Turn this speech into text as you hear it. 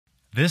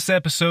This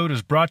episode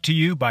is brought to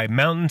you by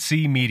Mountain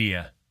Sea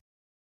Media.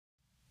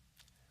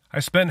 I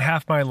spent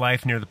half my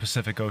life near the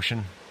Pacific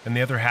Ocean and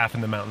the other half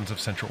in the mountains of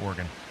Central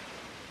Oregon.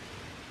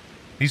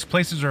 These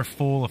places are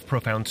full of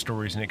profound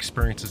stories and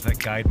experiences that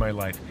guide my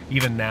life,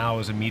 even now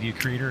as a media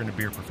creator and a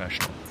beer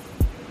professional.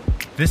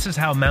 This is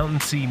how Mountain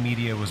Sea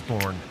Media was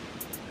born.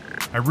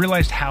 I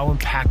realized how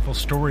impactful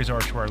stories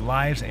are to our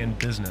lives and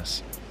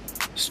business.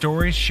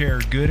 Stories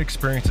share good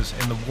experiences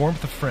and the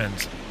warmth of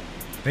friends.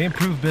 They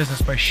improve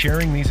business by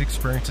sharing these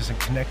experiences and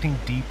connecting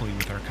deeply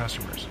with our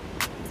customers.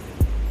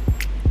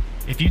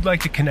 If you'd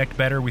like to connect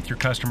better with your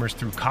customers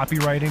through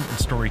copywriting and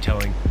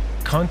storytelling,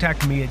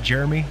 contact me at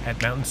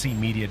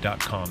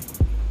jeremy@mountainseamedia.com.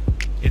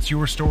 It's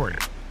your story.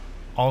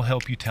 I'll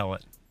help you tell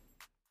it.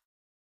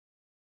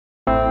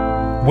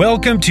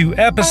 Welcome to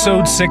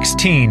episode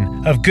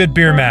 16 of Good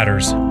Beer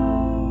Matters.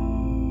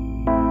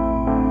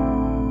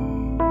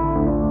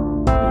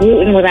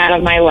 Gluten was out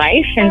of my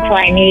life, and so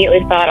I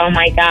immediately thought, oh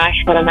my gosh,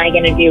 what am I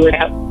going to do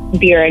without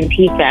beer and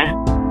pizza?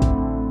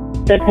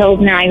 The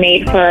Pilsner I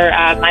made for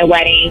my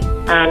wedding,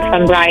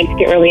 some brides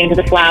get really into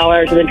the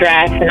flowers or the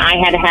dress, and I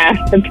had to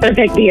have the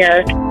perfect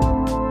beer.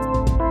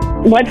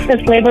 What's the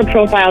flavor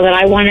profile that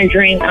I want to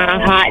drink on a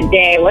hot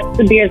day? What's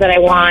the beer that I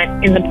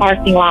want in the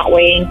parking lot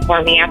waiting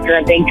for me after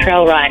a big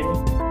trail run?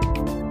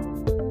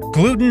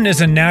 Gluten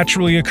is a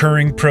naturally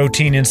occurring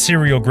protein in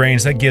cereal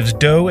grains that gives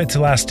dough its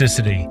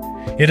elasticity.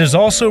 It is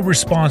also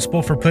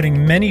responsible for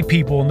putting many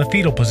people in the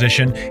fetal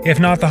position, if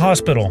not the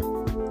hospital.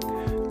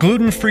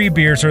 Gluten-free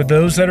beers are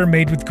those that are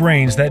made with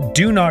grains that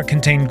do not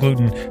contain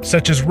gluten,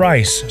 such as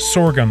rice,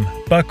 sorghum,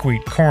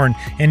 buckwheat, corn,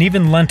 and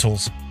even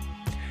lentils.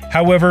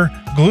 However,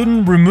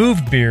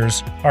 gluten-removed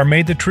beers are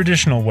made the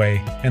traditional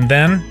way, and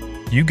then,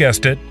 you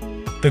guessed it,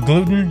 the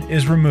gluten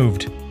is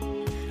removed.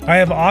 I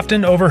have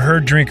often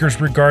overheard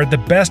drinkers regard the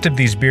best of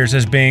these beers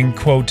as being,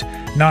 quote,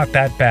 not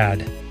that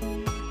bad.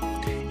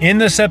 In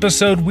this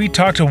episode, we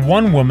talked to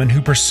one woman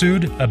who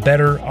pursued a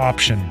better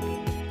option.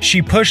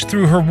 She pushed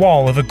through her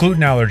wall of a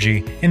gluten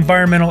allergy,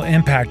 environmental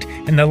impact,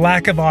 and the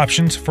lack of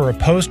options for a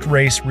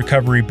post-race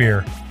recovery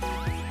beer.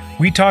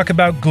 We talk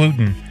about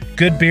gluten,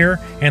 good beer,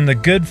 and the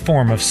good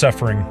form of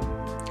suffering.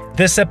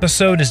 This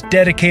episode is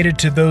dedicated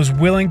to those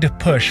willing to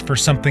push for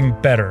something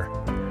better.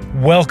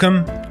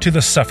 Welcome to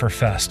the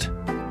Sufferfest.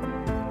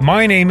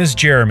 My name is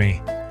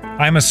Jeremy.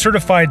 I'm a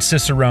certified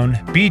Cicerone,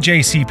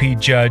 BJCP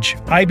judge,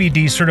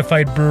 IBD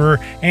certified brewer,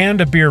 and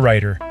a beer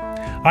writer.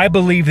 I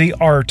believe the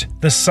art,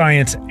 the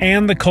science,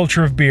 and the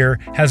culture of beer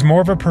has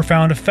more of a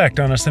profound effect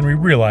on us than we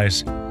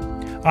realize.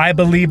 I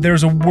believe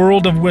there's a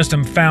world of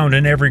wisdom found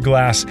in every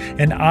glass,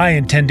 and I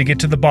intend to get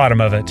to the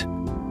bottom of it.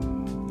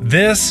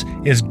 This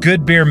is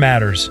Good Beer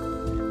Matters.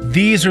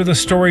 These are the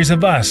stories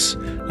of us,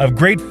 of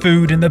great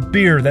food and the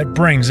beer that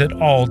brings it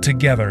all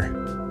together.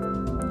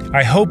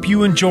 I hope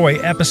you enjoy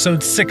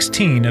episode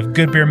 16 of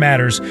Good Beer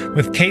Matters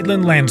with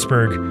Caitlin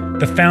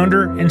Landsberg, the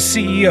founder and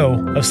CEO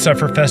of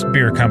Sufferfest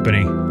Beer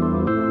Company.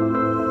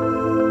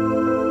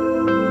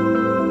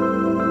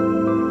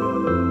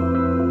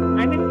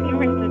 I'm in San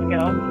Francisco.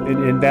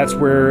 And that's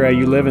where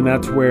you live, and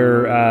that's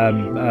where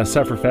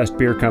Sufferfest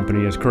Beer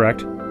Company is,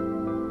 correct?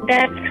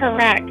 That's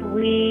correct.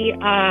 We're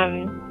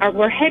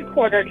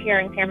headquartered here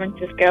in San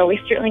Francisco.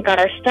 We certainly got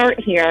our start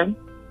here.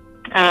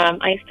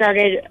 I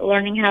started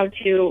learning how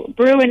to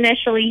brew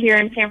initially here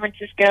in San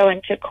Francisco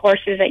and took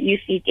courses at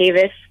UC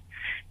Davis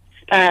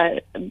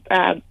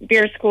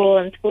Beer School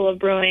and School of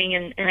Brewing,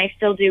 and I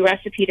still do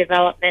recipe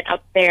development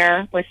up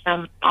there with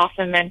some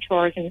awesome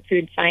mentors and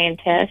food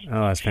scientists.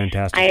 Oh, that's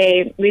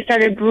fantastic. We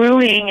started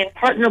brewing and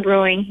partner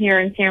brewing here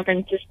in San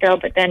Francisco,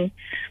 but then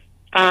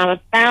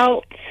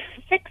about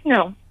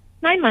 9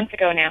 months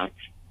ago now,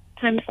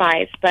 time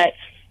flies, but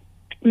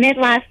mid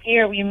last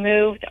year we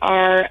moved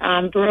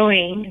our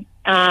brewing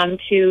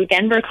to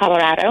Denver,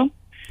 Colorado.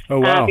 Oh,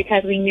 wow.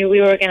 Because we knew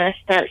we were going to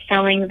start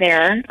selling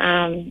there,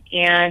 and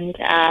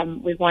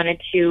we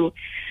wanted to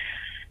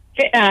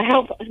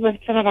help with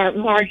some of our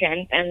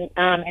margins, and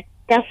it's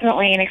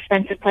definitely an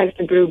expensive place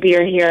to brew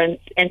beer here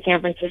in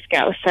San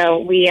Francisco. So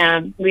we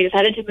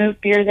decided to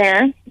move beer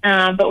there,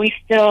 but we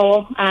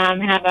still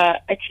have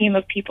a team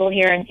of people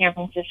here in San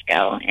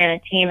Francisco, and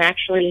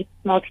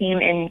small team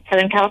in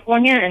Southern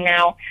California, and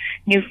now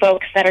new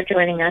folks that are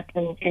joining us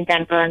in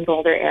Denver and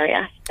Boulder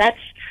area. That's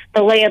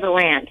the lay of the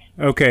land.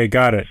 Okay,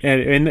 got it.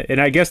 And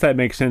I guess that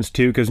makes sense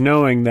too, because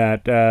knowing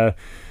that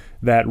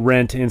that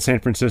rent in San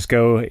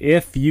Francisco,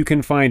 if you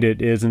can find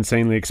it, is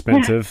insanely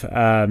expensive.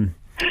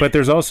 But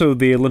there's also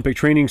the Olympic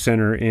Training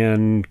Center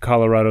in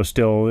Colorado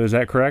still. Is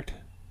that correct?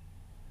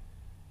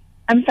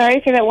 I'm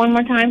sorry, say that one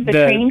more time. The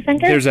training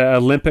center? There's an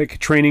Olympic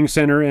Training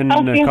Center in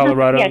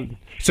Colorado. Yes.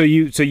 So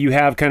you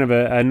have kind of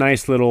a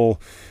nice little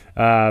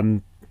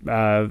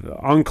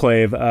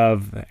enclave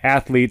of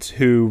athletes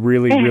who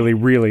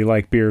really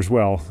like beer as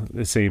well,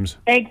 it seems.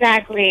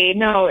 Exactly.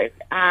 No,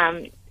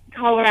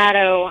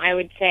 Colorado, I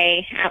would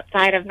say,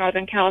 outside of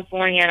Northern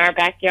California in our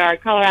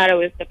backyard, Colorado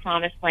is the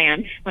promised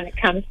land when it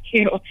comes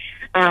to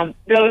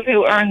those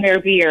who earn their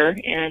beer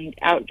and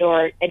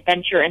outdoor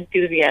adventure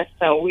enthusiasts.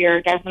 So we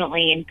are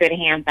definitely in good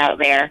hands out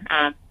there.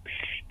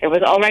 There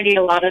was already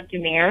a lot of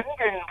demand,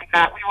 and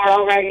we were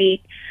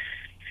already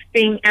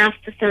being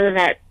asked to serve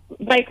at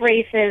bike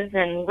races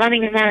and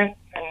running events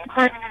and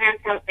climbing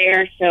events out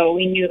there. So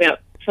we knew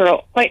that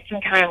for quite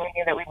some time, we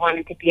knew that we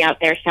wanted to be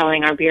out there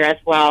selling our beer as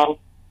well,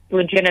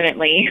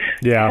 legitimately.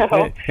 Yeah,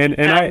 so,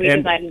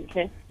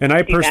 and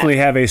I personally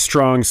have a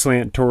strong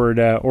slant toward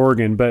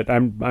Oregon, but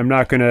I'm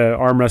not going to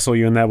arm wrestle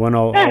you in that one.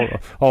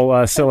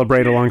 I'll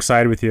celebrate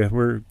alongside with you.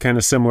 We're kind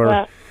of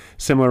similar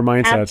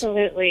mindsets.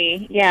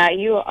 Absolutely, yeah.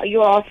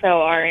 You also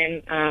are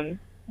in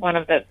one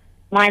of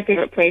my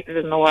favorite places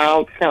in the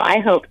world. So I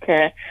hope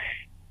to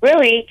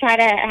really try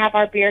to have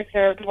our beer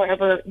served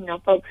wherever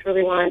folks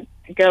really want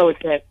to go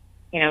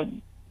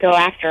go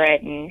after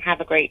it and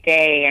have a great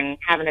day and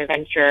have an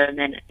adventure, and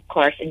then of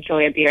course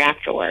enjoy a beer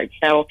afterwards.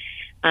 So,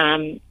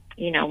 we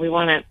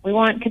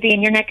want to be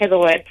in your neck of the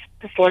woods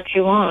before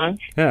too long.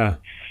 Yeah.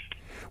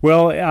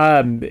 Well,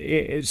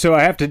 so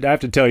I have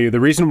to tell you, the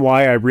reason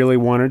why I really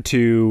wanted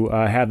to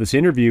have this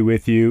interview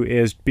with you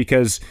is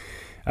because,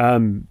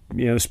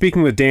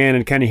 speaking with Dan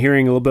and kind of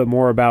hearing a little bit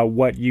more about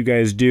what you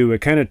guys do, it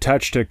kind of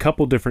touched a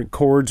couple different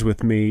chords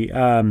with me.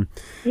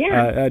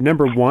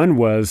 Number one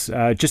was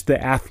just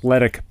the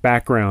athletic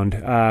background,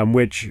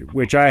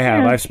 which I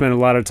have. I've spent a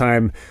lot of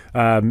time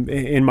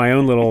in my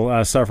own little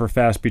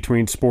sufferfest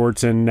between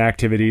sports and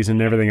activities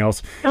and everything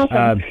else.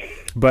 Awesome.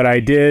 But I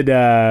did,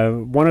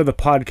 one of the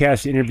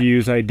podcast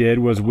interviews I did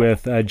was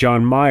with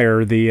John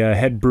Meyer, the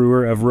head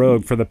brewer of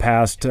Rogue for the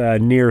past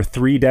near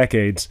 3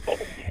 decades.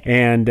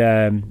 And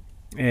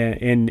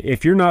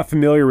if you're not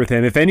familiar with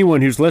him, if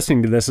anyone who's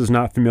listening to this is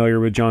not familiar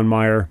with John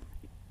Meyer,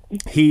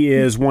 he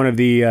is one of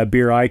the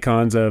beer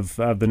icons of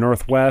the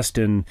Northwest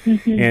and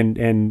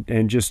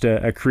just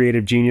a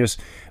creative genius.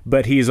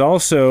 But he's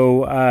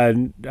also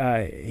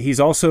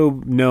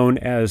known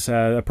as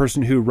a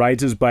person who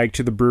rides his bike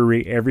to the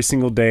brewery every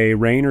single day,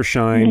 rain or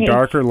shine,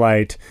 dark or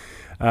light.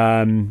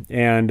 And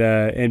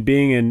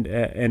being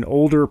an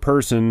older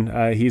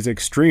person, he's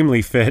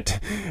extremely fit.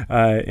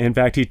 In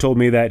fact, he told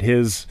me that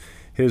his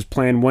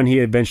plan when he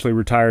eventually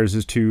retires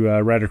is to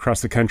ride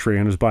across the country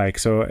on his bike.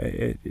 So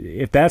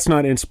if that's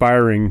not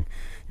inspiring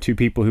to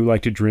people who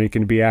like to drink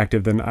and be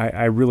active, then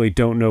I really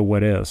don't know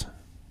what is.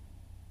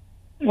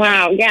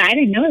 Wow. Yeah, I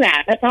didn't know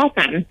that. That's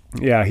awesome.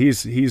 Yeah,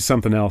 he's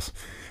something else.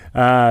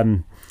 But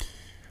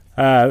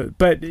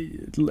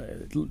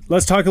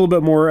let's talk a little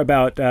bit more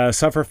about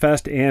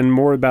Sufferfest and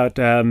more about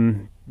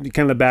kind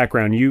of the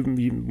background. You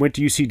went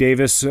to UC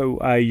Davis,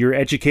 so you're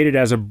educated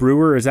as a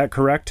brewer. Is that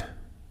correct?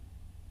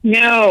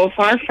 No,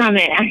 far from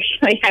it.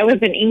 Actually, I was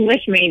an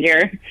English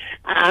major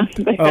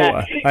with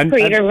a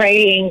creative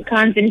writing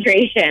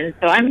concentration,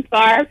 so I'm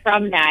far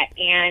from that.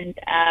 And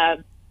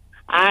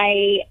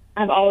I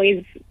have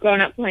always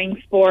grown up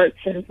playing sports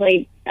and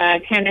played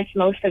tennis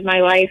most of my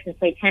life, and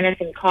played tennis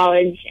in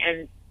college.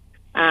 And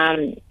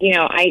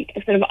I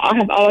sort of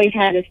have always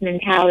had this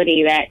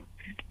mentality that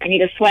I need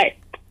to sweat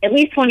at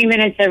least 20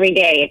 minutes every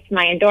day. It's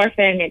my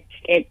endorphin.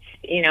 It's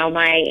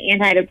my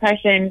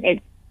antidepressant.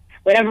 It's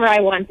whatever I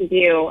want to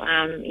do.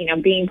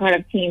 Being part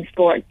of team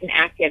sports and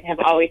active have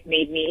always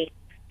made me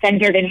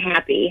centered and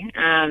happy.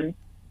 And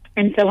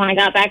so when I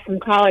got back from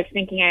college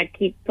thinking I'd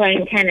keep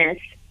playing tennis,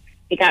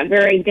 it got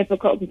very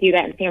difficult to do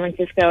that in San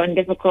Francisco, and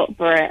difficult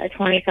for a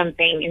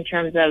 20-something in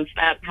terms of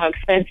how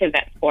expensive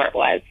that sport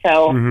was.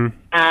 So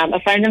a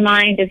friend of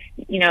mine just,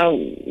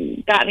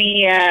 got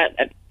me a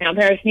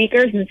pair of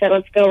sneakers and said,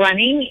 let's go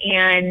running,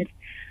 and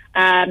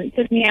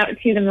took me out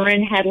to the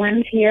Marin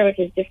Headlands here, which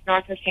is just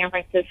north of San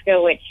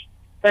Francisco, which,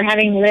 for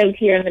having lived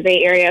here in the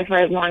Bay Area for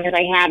as long as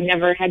I have,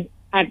 never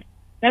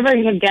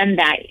having done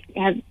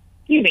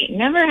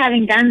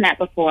that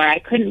before. I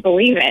couldn't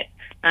believe it.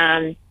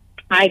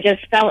 I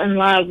just fell in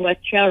love with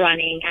trail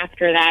running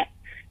after that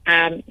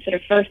sort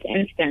of first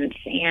instance,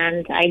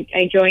 and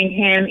I joined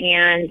him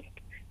and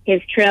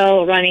his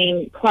trail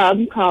running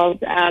club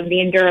called the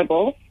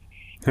Endurables,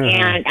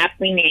 and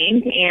aptly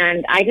named,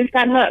 and I just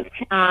got hooked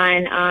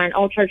on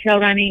ultra trail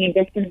running and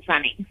distance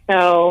running.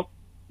 So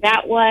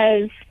that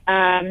was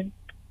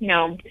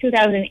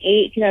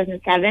 2008,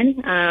 2007.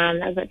 That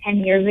was about 10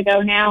 years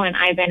ago now, and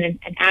I've been an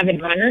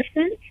avid runner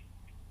since.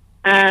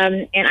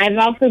 And I've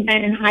also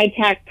been in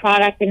high-tech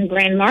product and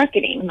brand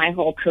marketing my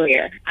whole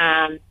career,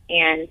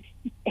 and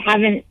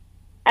haven't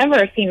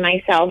ever seen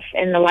myself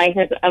in the life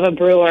of a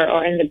brewer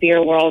or in the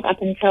beer world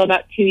up until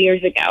about 2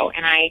 years ago.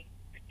 And I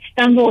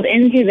stumbled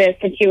into this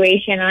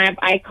situation, and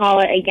I call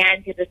it,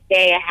 again, to this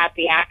day, a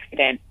happy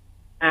accident.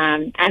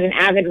 As an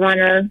avid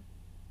runner,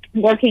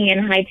 working in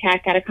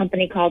high-tech at a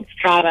company called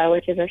Strava,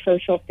 which is a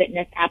social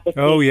fitness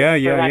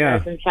application for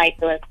runners and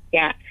cyclists.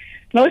 Yeah.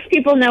 Most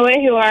people know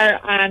it who are,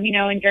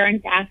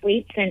 endurance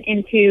athletes and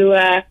into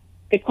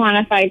the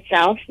quantified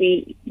self.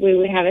 We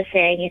would have a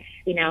saying, if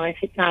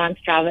it's not on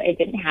Strava, it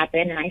didn't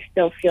happen, and I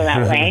still feel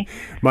that way.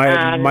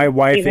 My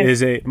wife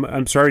is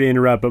I'm sorry to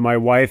interrupt, but my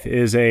wife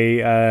is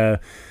a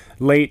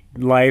late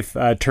life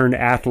turned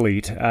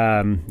athlete.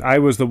 I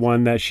was the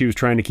one that she was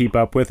trying to keep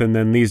up with, and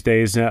then these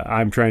days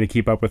I'm trying to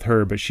keep up with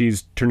her, but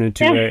she's turned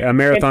into a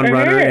marathon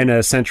runner and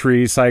a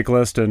century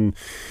cyclist, and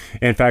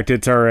in fact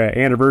it's our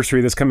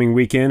anniversary this coming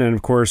weekend, and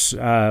of course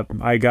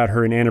I got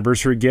her an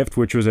anniversary gift,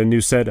 which was a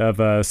new set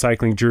of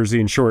cycling jersey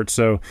and shorts,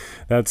 so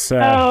that's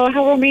oh,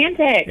 how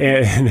romantic.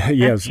 And,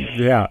 yes,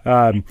 yeah,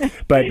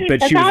 but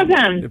that's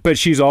awesome. But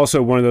she's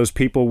also one of those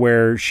people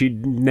where she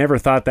never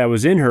thought that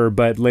was in her,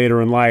 but later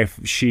in life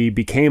she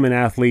became an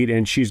athlete,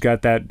 and she's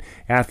got that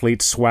athlete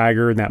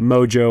swagger and that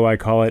mojo, I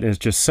call it, and it's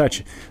just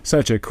such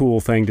a cool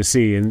thing to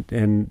see,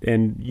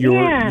 and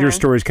your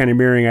story is kind of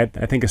mirroring, I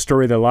think, a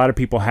story that a lot of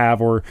people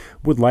have or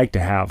would like to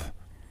have.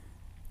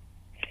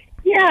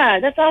 Yeah,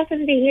 that's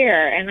awesome to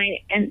hear, and I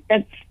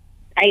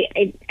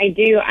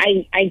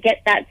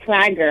get that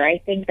swagger. I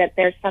think that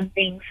there's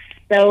something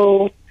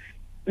so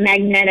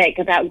magnetic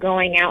about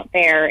going out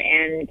there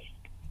and,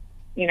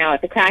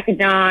 at the crack of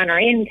dawn or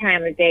any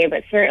time of day,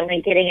 but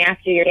certainly getting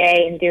after your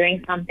day and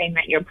doing something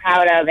that you're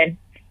proud of. And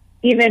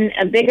even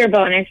a bigger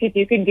bonus if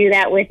you can do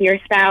that with your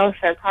spouse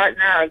or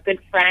partner or a good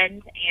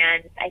friend.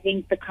 And I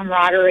think the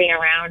camaraderie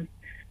around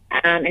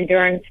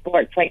endurance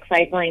sports like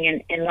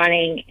cycling and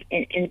running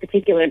in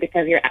particular,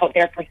 because you're out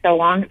there for so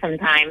long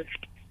sometimes,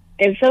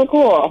 is so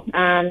cool.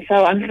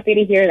 So I'm happy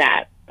to hear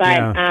that.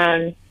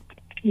 But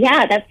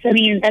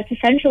that's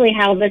essentially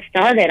how this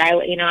started.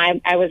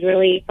 I was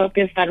really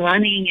focused on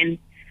running and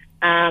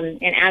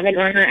an avid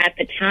runner at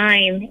the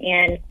time,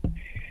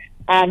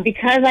 and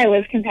because I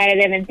was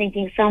competitive and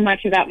thinking so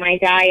much about my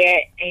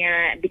diet,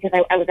 and because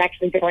I was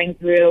actually going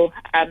through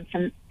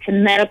some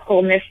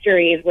medical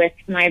mysteries with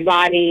my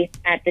body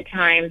at the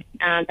time,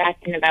 back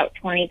in about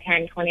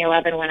 2010,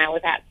 2011, when I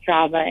was at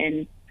Strava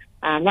and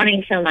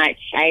running so much,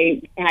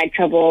 I had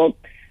trouble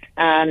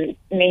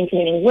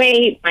maintaining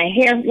weight. My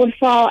hair would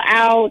fall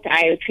out.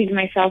 I treated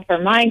myself for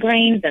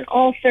migraines and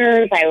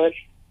ulcers. I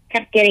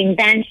kept getting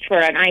benched for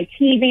an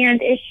IT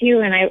band issue,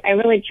 and I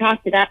really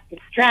chalked it up to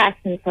stress.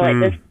 And so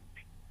it just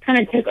kind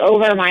of took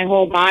over my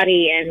whole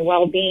body and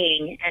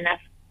well-being,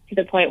 enough to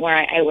the point where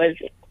I was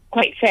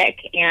quite sick,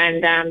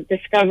 and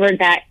discovered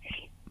that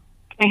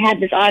I had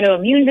this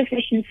autoimmune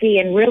deficiency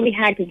and really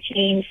had to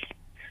change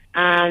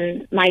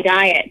my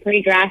diet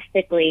pretty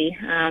drastically,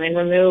 and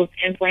remove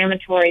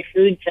inflammatory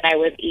foods that I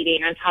was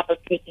eating on top of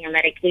taking a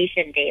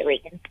medication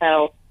daily. And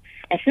so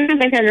as soon as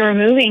I started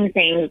removing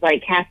things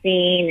like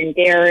caffeine and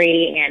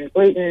dairy and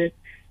gluten,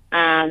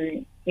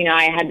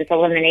 I had this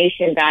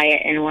elimination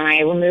diet, and when I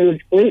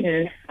removed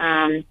gluten,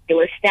 it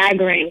was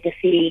staggering to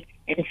see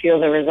and feel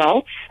the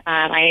results.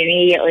 I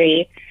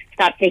immediately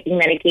stopped taking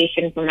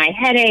medication for my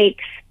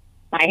headaches.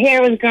 My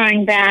hair was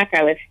growing back.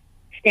 I was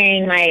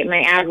staying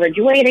my average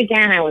weight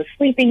again. I was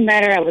sleeping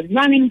better. I was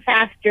running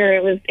faster.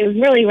 It was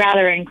really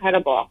rather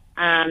incredible.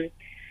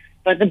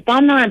 But the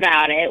bummer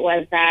about it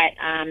was that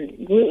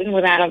gluten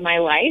was out of my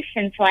life,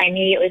 and so I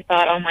immediately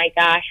thought, oh my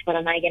gosh, what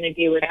am I going to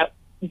do without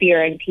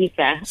beer and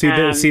pizza?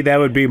 See, that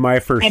would be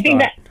my first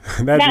thought.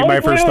 That'd be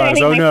my first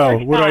thought. Oh no,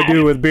 what do I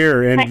do with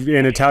beer and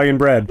Italian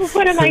bread?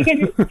 What am I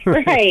going to do?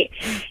 Right.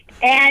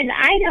 And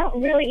I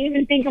don't really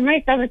even think of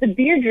myself as a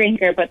beer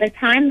drinker, but the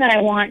time that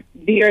I want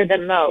beer the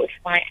most,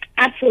 when I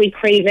absolutely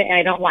crave it and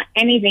I don't want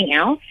anything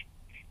else,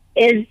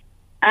 is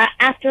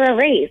after a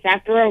race,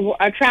 after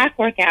a track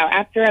workout,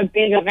 after a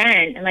big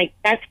event. And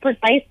that's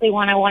precisely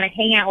when I want to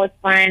hang out with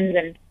friends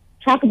and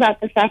talk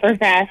about the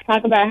Sufferfest,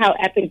 talk about how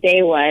epic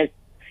day was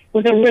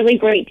with a really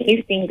great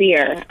tasting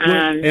beer.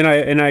 And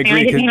I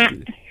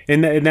agree.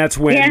 And that's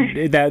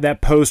when that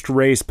post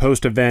race,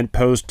 post event,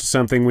 post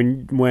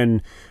something,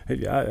 when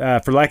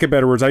for lack of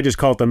better words, I just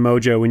call it the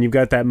mojo. When you've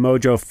got that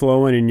mojo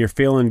flowing and you're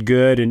feeling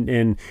good,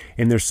 and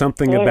there's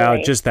something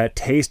about just that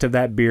taste of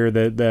that beer.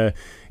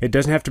 It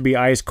doesn't have to be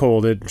ice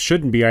cold. It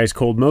shouldn't be ice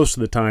cold most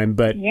of the time,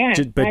 but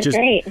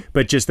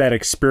just that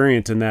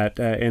experience and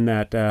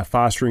that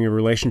fostering of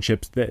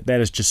relationships, that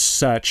is just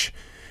such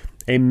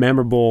a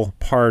memorable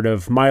part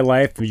of my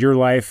life, your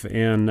life,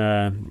 and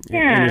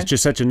it's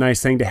just such a nice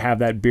thing to have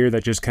that beer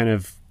that just kind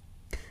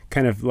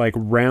of like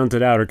rounds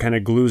it out or kind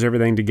of glues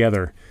everything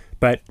together.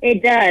 But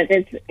it does.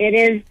 It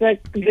is the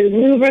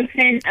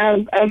lubricant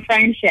of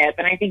friendship,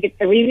 and I think it's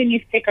the reason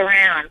you stick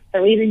around. It's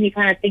the reason you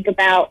kind of think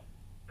about,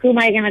 who am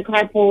I going to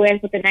carpool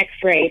with the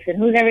next race, and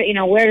where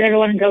does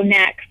everyone go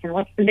next, and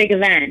what's the big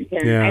event.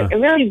 And I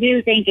really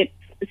do think it's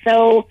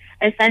so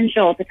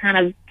essential to kind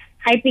of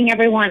hyping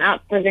everyone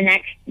up for the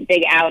next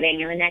big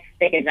outing and the next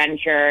big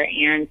adventure,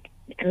 and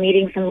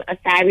meeting some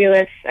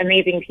fabulous,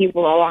 amazing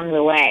people along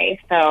the way.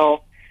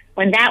 So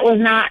when that was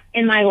not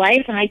in my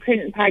life and I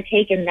couldn't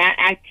partake in that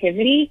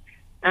activity,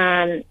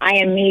 I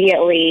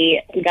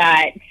immediately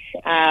got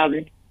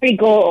pretty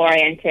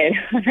goal-oriented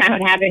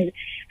around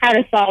how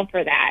to solve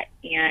for that.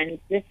 And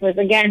this was,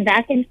 again,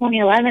 back in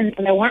 2011,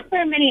 so there weren't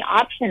very many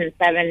options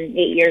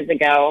 7-8 years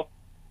ago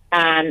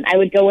I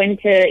would go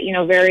into,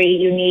 very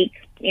unique,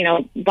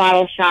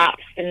 bottle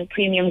shops and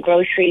premium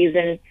groceries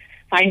and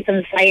find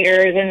some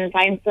ciders and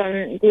find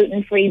some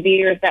gluten-free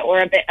beers that were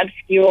a bit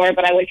obscure,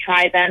 but I would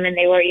try them, and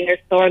they were either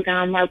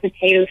sorghum or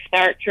potato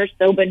starch or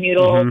soba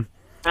noodles.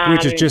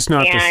 Which is just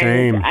not the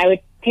same. I would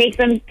take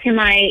them to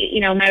my,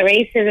 my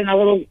races in a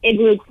little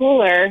igloo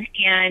cooler,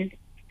 and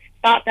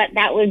thought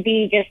that would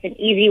be just an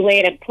easy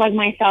way to plug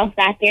myself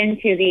back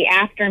into the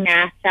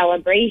aftermath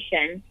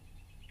celebration.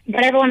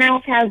 But everyone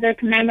else has their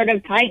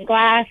commemorative pint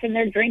glass, and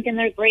they're drinking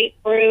their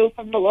great brew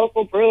from the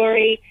local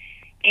brewery.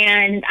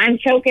 And I'm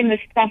choking this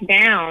stuff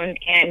down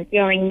and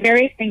feeling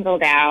very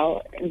singled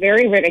out,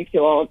 very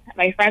ridiculed.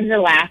 My friends are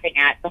laughing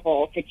at the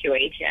whole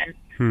situation.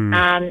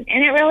 And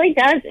it really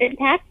does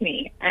impact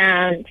me.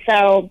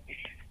 So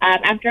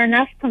after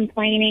enough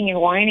complaining and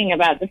whining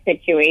about the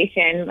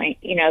situation, like,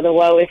 the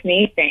woe is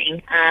me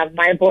thing,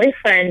 my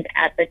boyfriend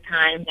at the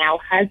time, now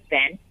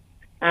husband,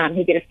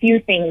 he did a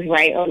few things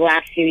right over the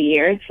last few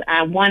years,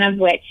 one of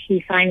which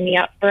he signed me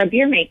up for a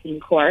beer making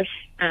course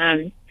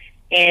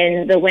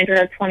in the winter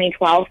of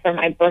 2012 for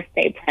my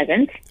birthday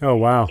present. Oh,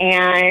 wow.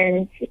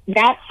 And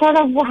that's sort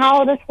of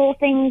how this whole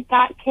thing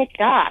got kicked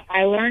off.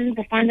 I learned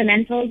the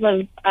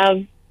fundamentals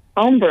of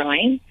home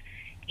brewing,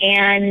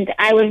 and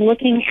I was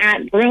looking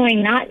at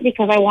brewing not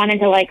because I wanted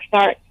to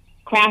start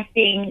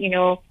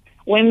crafting,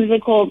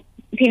 whimsical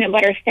peanut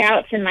butter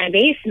stouts in my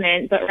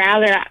basement, but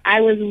rather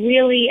I was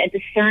really a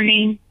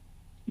discerning,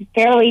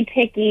 fairly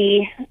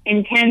picky,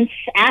 intense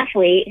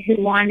athlete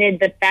who wanted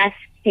the best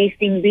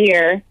tasting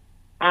beer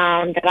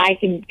that I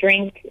could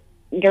drink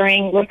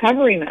during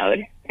recovery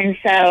mode. And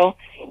so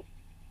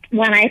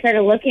when I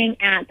started looking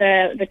at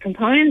the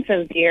components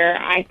of beer,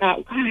 I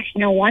thought, gosh,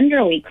 no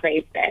wonder we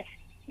crave this.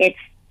 It's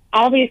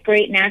all these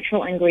great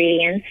natural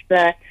ingredients,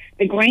 the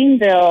grain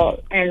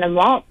bill and the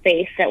malt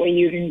base that we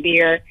use in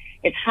beer.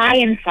 It's high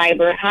in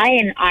fiber, high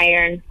in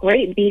iron,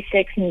 great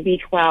B6 and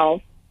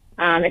B12.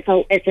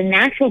 It's a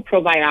natural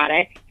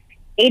probiotic.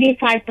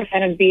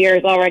 85% of beer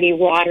is already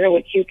water,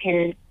 which you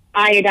can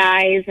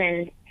iodize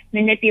and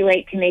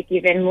manipulate to make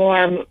even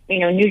more,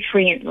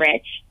 nutrient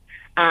rich.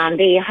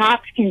 The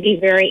hops can be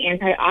very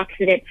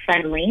antioxidant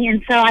friendly.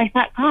 And so I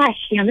thought, gosh,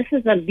 this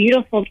is a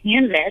beautiful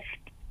canvas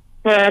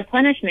for a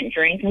replenishment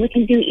drink, and we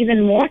can do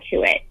even more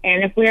to it.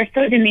 And if we are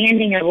so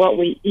demanding of what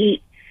we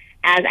eat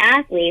as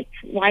athletes,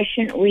 why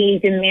shouldn't we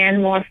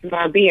demand more from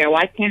our beer?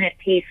 Why can't it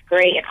taste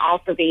great and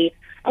also be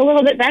a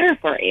little bit better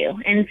for you?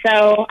 And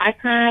so I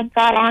kind of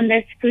got on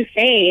this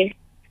crusade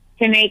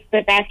to make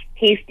the best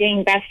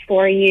tasting, best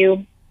for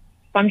you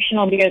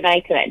functional beer that I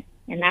could.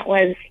 And that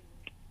was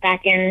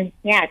back in,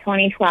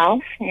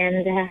 2012.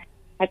 And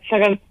that's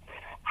sort of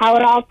how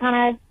it all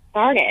kind of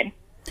started.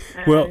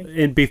 Well,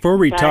 and before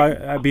we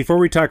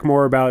talk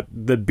more about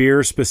the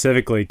beer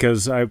specifically,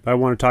 because I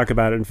want to talk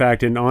about it. In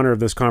fact, in honor of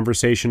this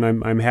conversation,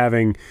 I'm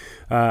having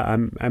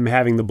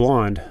the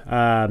blonde.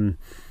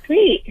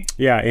 Sweet.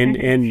 Yeah, and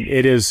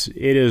it is,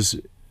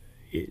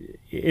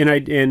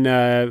 and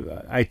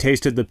I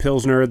tasted the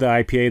Pilsner, the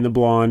IPA, and the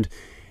blonde,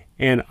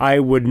 and I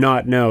would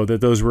not know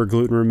that those were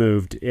gluten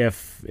removed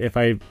if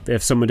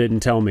someone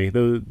didn't tell me.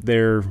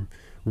 They're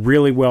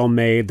really well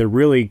made. They're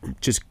really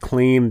just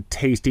clean,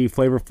 tasty,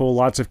 flavorful,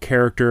 lots of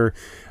character.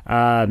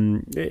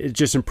 It's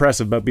just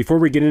impressive. But before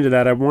we get into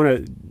that, I want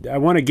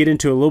to get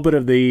into a little bit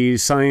of the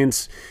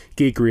science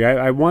geekery.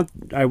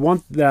 I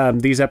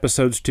want these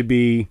episodes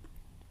to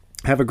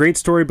have a great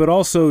story, but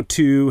also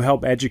to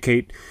help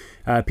educate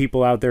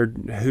people out there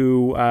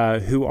who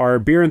are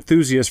beer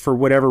enthusiasts for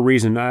whatever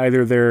reason.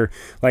 Either they're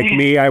like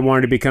me, I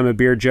wanted to become a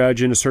beer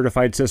judge and a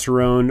certified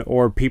Cicerone,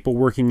 or people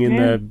working in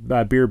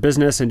the beer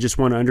business and just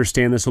want to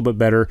understand this a little bit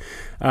better.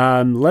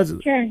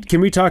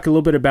 Can we talk a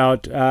little bit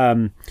about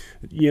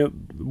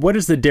what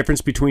is the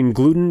difference between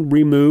gluten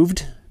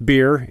removed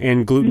beer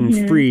and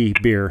gluten free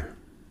beer?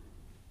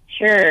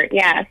 Sure.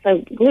 Yeah.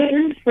 So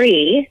gluten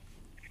free,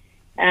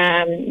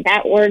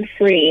 that word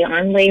 "free"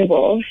 on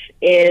labels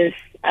is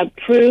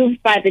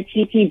approved by the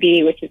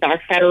TTB, which is our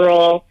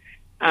federal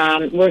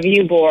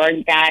review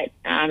board that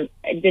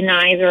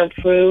denies or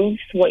approves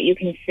what you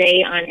can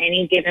say on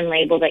any given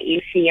label that you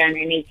see on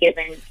any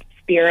given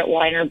spirit,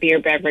 wine, or beer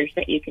beverage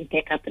that you can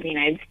pick up in the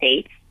United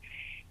States.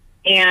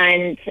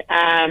 And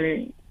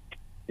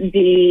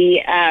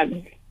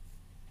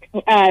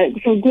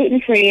so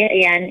gluten-free,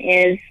 again,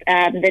 is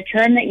the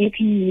term that you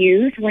can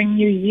use when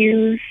you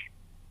use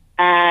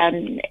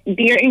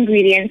beer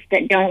ingredients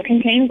that don't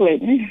contain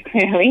gluten,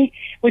 clearly,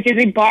 which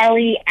is a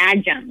barley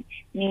adjunct,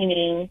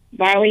 meaning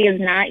barley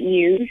is not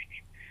used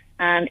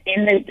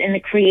in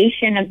the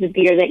creation of the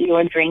beer that you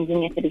are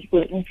drinking if it is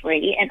gluten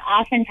free. And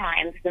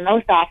oftentimes,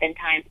 most often,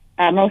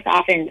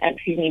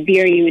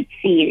 beer you would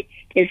see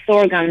is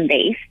sorghum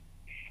based.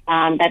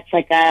 That's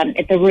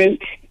it's a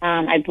root.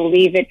 I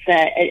believe it's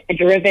a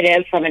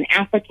derivative from an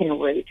African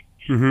root.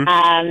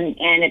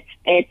 And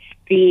it's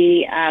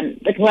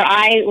what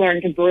I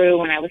learned to brew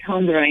when I was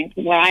home brewing,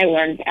 what I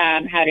learned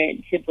how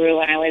to brew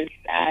when I was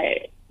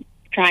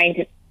trying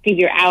to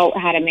figure out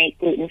how to make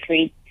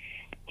gluten-free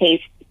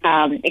taste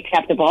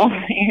acceptable.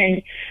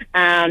 And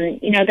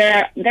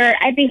there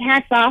I think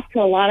hats off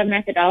to a lot of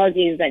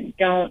methodologies that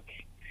don't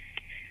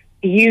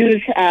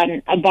use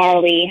a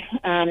barley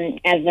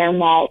as their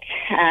malt,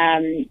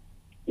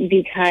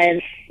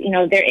 because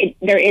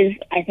there is,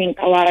 I think,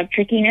 a lot of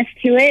trickiness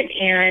to it,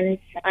 and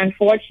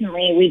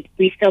unfortunately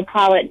we still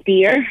call it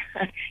beer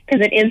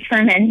because it is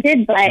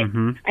fermented. But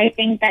I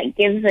think that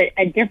gives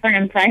a different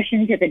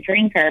impression to the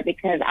drinker,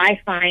 because I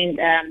find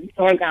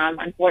sorghum,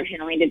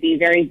 unfortunately, to be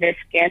very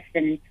viscous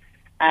and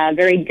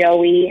very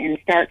doughy and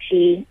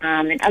starchy,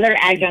 and other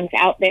adjuncts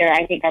out there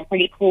I think are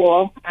pretty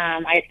cool.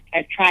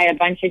 I've tried a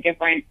bunch of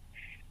different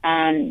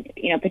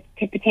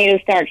potato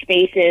starch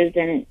bases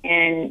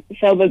and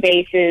soba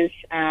bases,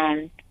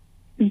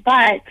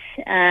 but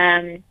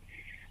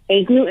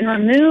a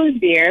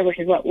gluten-removed beer, which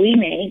is what we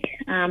make,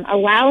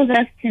 allows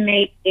us to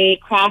make a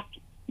craft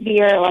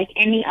beer like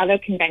any other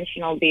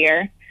conventional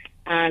beer,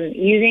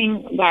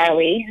 using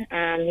barley,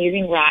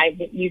 using rye,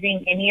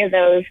 using any of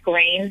those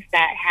grains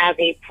that have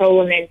a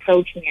prolamin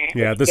protein in it.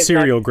 Yeah, the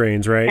cereal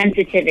grains, right?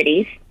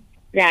 Sensitivities,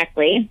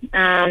 exactly.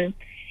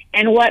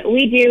 And what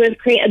we do is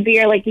create a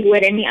beer like you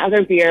would any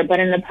other beer,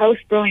 but in the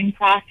post-brewing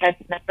process,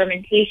 in the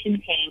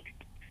fermentation tank,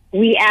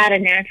 we add a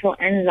natural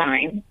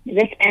enzyme.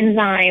 This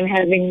enzyme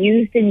has been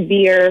used in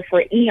beer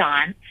for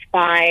eons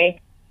by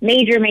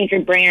major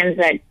brands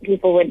that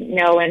people would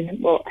know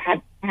and will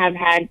have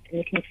had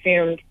and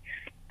consumed,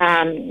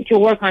 to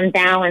work on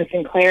balance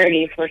and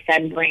clarity for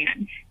said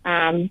brands.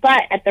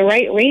 But at the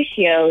right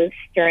ratios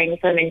during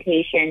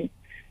fermentation,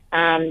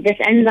 this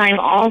enzyme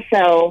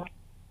also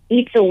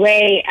eats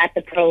away at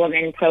the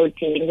prolamin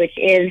protein, which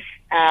is,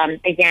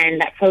 again,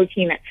 that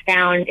protein that's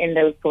found in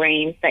those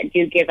grains that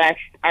do give us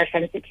our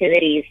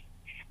sensitivities.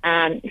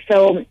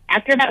 So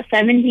after about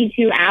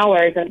 72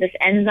 hours of this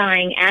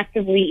enzyme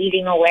actively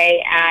eating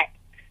away at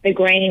the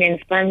grain in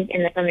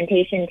the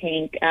fermentation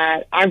tank,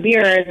 our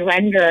beer is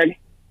rendered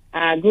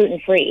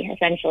gluten-free,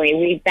 essentially.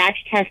 We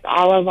batch test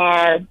all of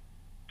our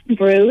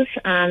brews,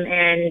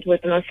 and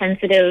with the most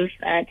sensitive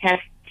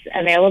tests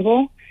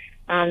available.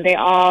 They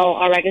all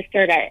are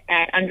registered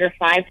at under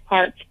 5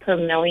 parts per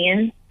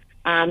million,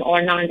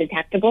 or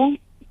non-detectable.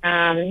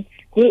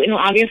 Gluten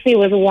obviously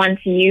was once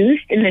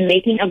used in the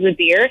making of the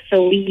beer,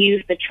 so we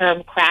use the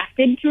term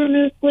crafted to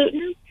remove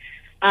gluten.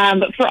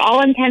 But for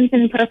all intents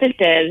and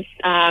purposes,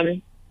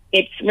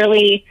 it's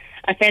really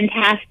a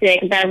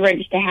fantastic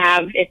beverage to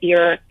have if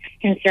you're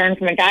concerned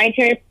from a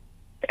dietary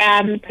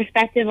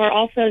perspective, or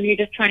also if you're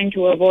just trying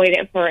to avoid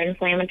it for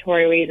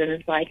inflammatory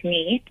reasons like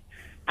me.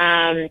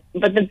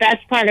 But the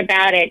best part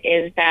about it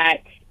is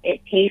that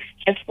it tastes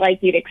just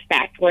like you'd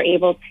expect. We're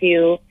able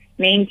to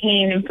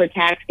maintain and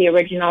protect the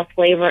original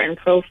flavor and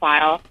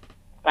profile,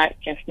 but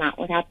just not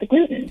without the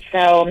gluten.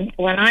 So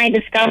when I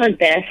discovered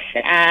this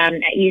at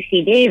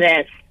UC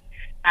Davis,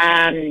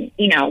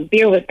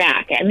 beer was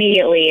back.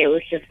 Immediately it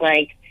was just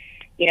like,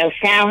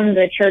 sounds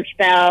of church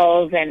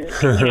bells and,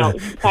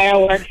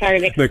 fireworks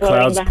started exploding. The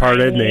clouds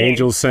parted and the me.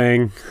 angels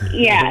sang.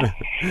 Yeah,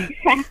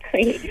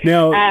 exactly.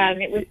 Now,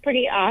 it was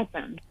pretty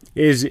awesome.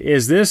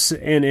 Is this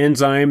an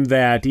enzyme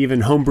that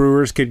even home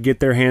brewers could get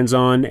their hands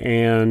on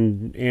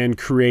and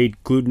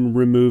create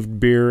gluten-removed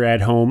beer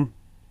at home?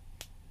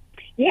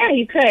 Yeah,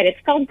 you could. It's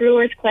called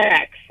Brewers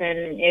Clarex,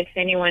 and if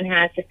anyone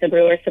has just a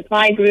brewer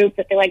supply group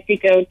that they like to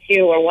go to,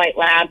 or White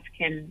Labs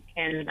can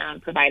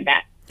provide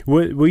that.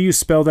 Will you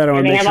spell that? I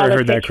want to make sure I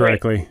heard that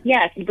correctly.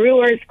 Yes,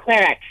 Brewers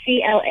Clarex,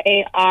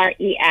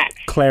 Clarex.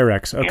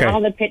 Clarex, okay. And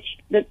all the pitch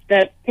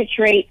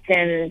rates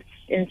and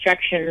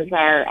instructions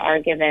are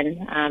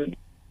given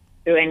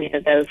through any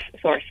of those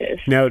sources.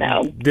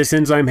 Now, this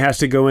enzyme has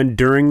to go in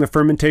during the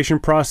fermentation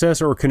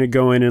process, or can it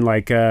go in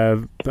like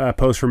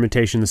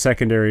post-fermentation, the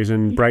secondaries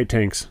and bright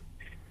tanks?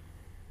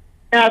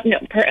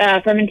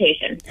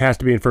 Fermentation. Has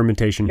to be in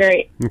fermentation.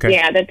 Okay.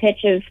 Yeah, the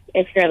pitch is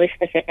fairly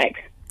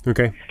specific.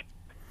 Okay.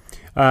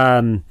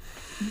 And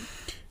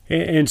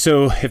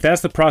so if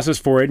that's the process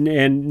for it,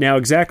 and now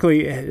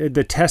exactly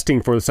the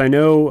testing for this, I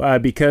know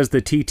because the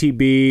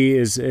TTB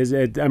is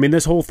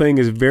this whole thing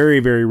is very,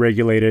 very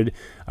regulated,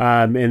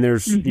 and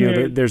there's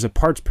there's a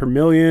parts per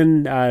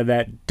million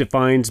that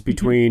defines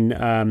between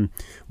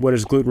what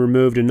is gluten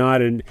removed and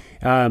not, and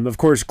of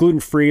course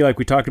gluten free, like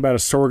we talked about, a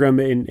sorghum,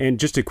 and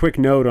just a quick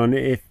note on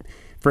if.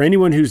 For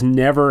anyone who's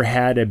never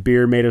had a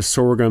beer made of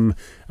sorghum,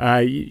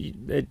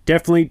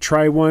 definitely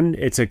try one.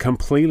 It's a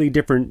completely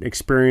different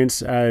experience.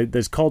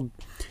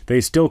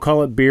 They still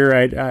call it beer.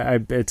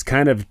 It's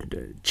kind of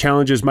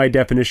challenges my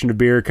definition of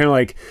beer. Kind of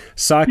like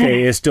sake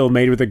is still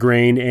made with a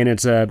grain, and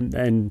it's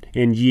and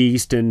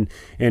yeast, and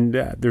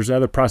there's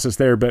other process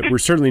there. But we're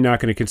certainly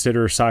not going to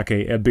consider sake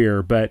a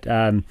beer. But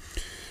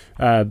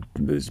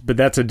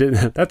that's a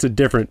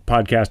different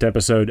podcast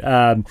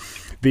episode.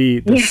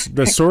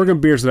 The sorghum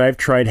beers that I've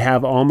tried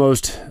have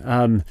almost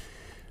I'm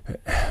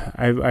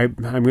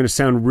going to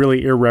sound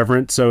really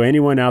irreverent, so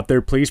anyone out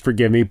there, please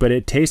forgive me, but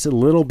it tastes a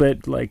little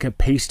bit like a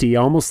pasty,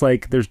 almost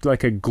like there's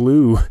like a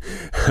glue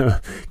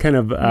kind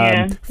of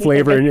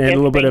flavor and a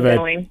little bit of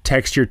a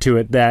texture to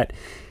it that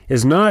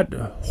is not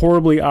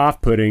horribly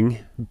off-putting,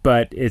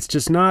 but it's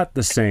just not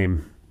the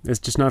same. It's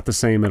just not the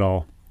same at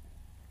all.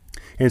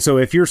 And so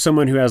if you're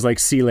someone who has like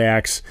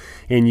celiacs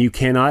and you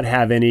cannot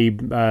have any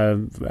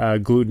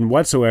gluten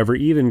whatsoever,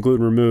 even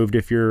gluten removed,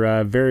 if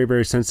you're very,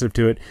 very sensitive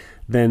to it,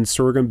 then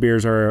sorghum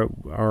beers are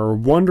a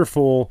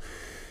wonderful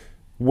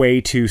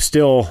way to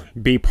still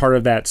be part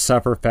of that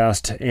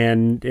sufferfest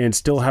and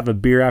still have a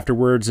beer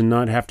afterwards and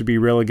not have to be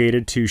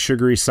relegated to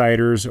sugary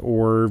ciders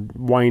or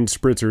wine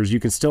spritzers. You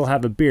can still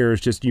have a beer,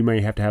 it's just you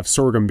may have to have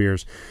sorghum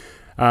beers.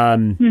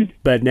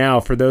 But now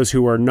for those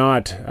who are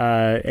not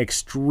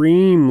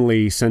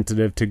extremely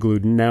sensitive to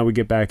gluten, now we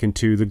get back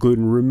into the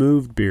gluten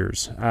removed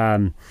beers.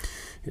 Do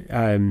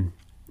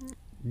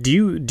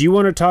you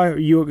want to talk?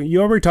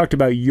 You already talked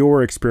about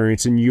your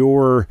experience and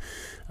your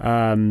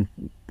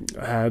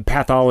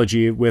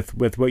pathology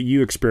with what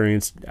you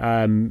experienced.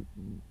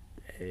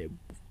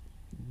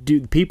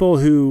 Do people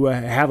who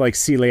have like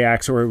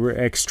celiacs or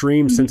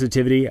extreme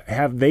sensitivity,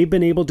 have they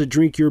been able to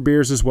drink your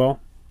beers as well?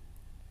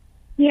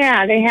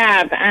 Yeah, they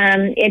have.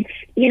 It's,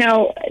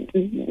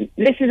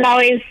 this is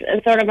always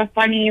a sort of a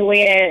funny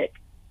way to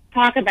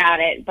talk about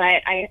it, but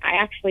I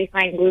actually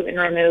find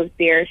gluten-removed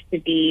beers to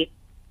be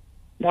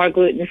more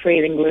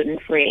gluten-free than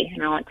gluten-free,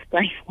 and I'll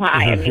explain why.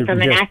 I mean,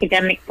 from an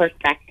academic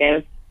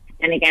perspective,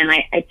 and again,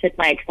 I took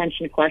my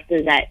extension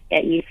courses at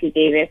UC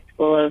Davis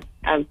School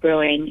of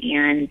Brewing,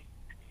 and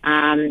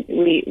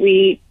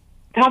we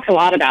talked a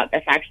lot about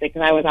this, actually,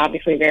 because I was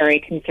obviously very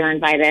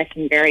concerned by this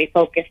and very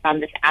focused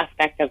on this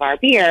aspect of our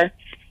beer.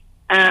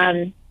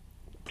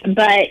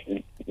 But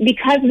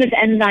because this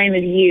enzyme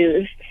is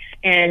used,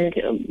 and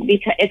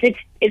because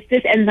if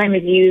this enzyme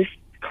is used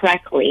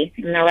correctly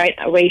and the right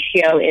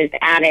ratio is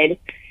added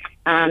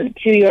to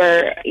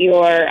your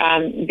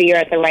beer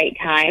at the right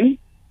time,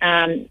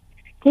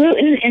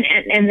 gluten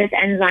and this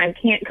enzyme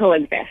can't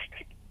coexist,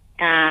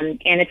 and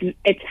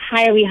it's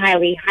highly,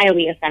 highly,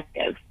 highly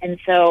effective. And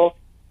so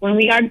when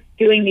we are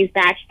doing these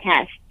batch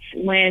tests,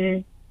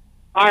 when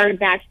our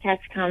batch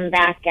tests come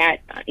back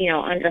at,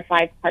 under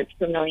 5 parts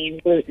per million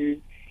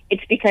gluten,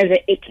 it's because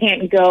it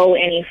can't go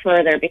any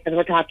further, because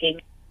we're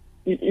talking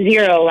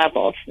 0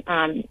 levels,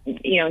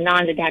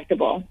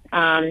 non-detectable.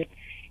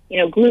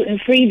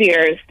 Gluten-free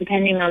beers,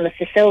 depending on the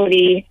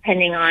facility,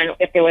 depending on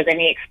if there was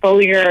any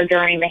exposure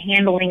during the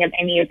handling of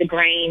any of the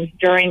grains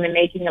during the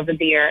making of the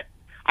beer,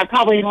 are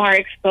probably more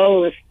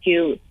exposed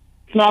to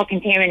small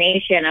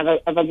contamination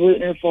of a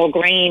gluten-full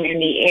grain in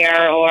the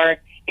air or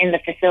in the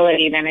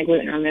facility than a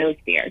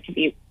gluten-removed beer, to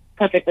be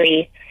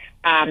perfectly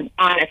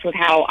honest with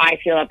how I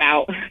feel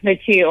about the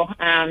two.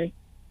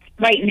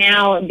 Right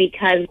now,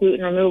 because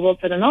gluten removal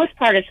for the most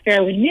part is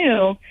fairly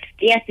new,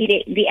 the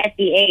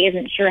FDA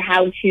isn't sure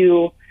how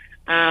to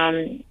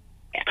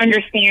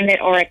understand it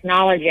or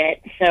acknowledge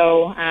it.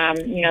 So,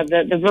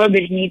 the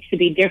verbiage needs to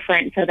be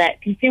different so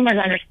that consumers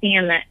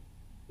understand that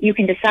you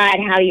can decide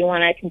how you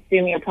want to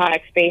consume your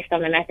products based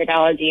on the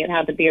methodology of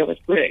how the beer was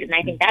brewed, and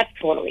I think that's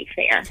totally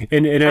fair.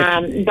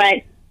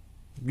 But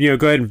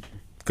go ahead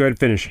and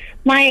finish.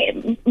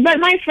 But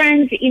my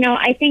friends,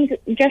 I think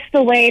just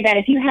the way that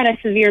if you had a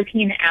severe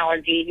peanut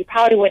allergy, you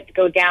probably wouldn't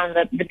go down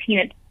the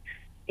peanut,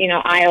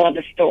 aisle of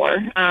the store.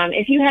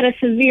 If you had a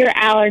severe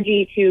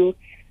allergy to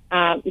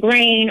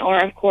grain or,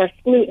 of course,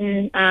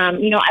 gluten,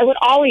 I would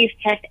always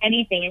test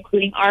anything,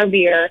 including our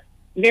beer,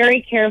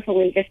 very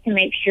carefully, just to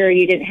make sure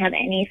you didn't have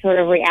any sort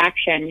of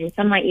reaction. And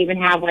some might even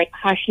have like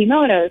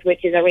Hashimoto's,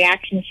 which is a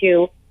reaction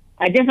to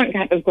a different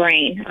type of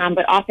grain,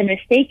 but often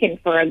mistaken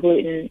for a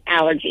gluten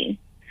allergy.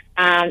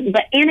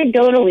 But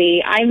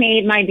anecdotally, I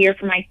made my beer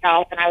for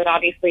myself, and I was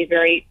obviously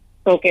very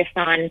focused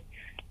on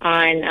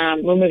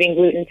removing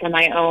gluten from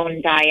my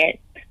own diet.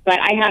 But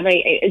I have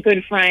a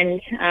good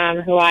friend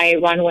who I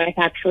run with,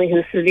 actually,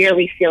 who's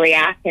severely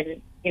celiac,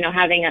 and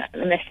having a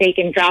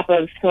mistaken drop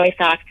of soy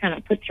sauce kind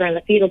of puts her in the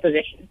fetal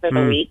position for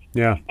the week.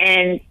 Yeah.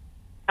 And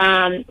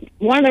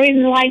one of the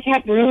reasons why I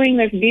kept brewing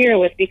this beer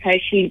was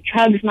because she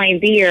chugs my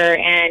beer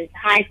and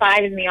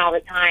high-fives me all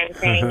the time,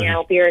 saying,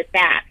 beer is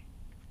back.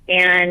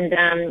 And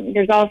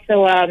there's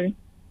also an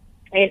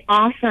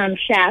awesome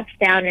chef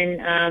down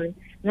in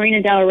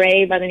Marina Del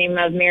Rey by the name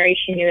of Mary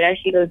Shanuda.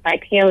 She goes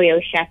by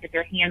Paleo Chef as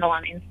her handle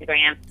on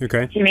Instagram.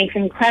 Okay. She makes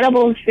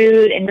incredible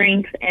food and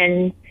drinks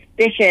and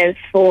dishes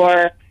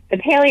for the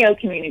paleo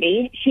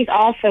community. She's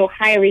also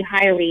highly,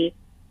 highly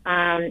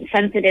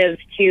sensitive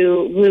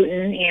to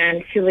gluten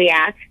and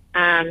celiac.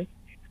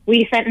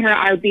 We sent her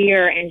our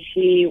beer, and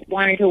she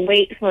wanted to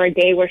wait for a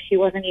day where she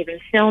wasn't even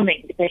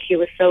filming because she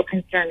was so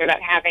concerned about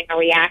having a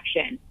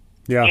reaction.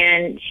 Yeah.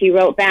 And she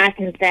wrote back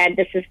and said,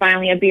 this is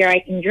finally a beer I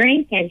can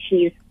drink, and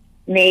she's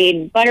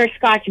made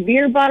butterscotch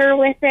beer butter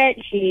with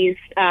it. She's,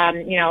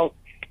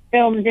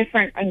 filmed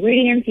different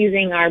ingredients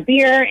using our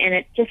beer, and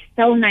it's just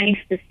so nice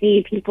to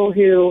see people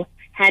who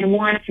had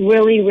once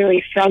really,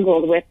 really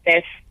struggled with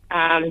this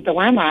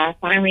dilemma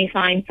finally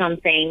find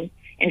something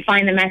and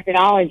find the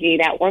methodology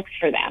that works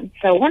for them.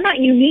 So we're not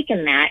unique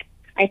in that.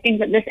 I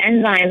think that this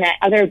enzyme that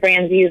other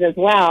brands use as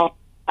well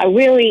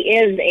really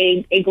is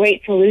a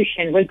great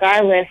solution,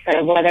 regardless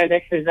of whether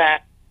this is a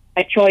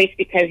a choice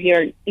because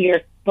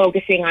you're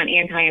focusing on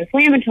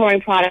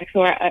anti-inflammatory products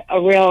or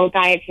a real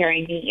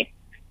dietary need.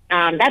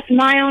 That's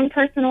my own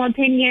personal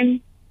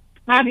opinion.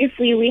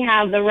 Obviously, we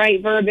have the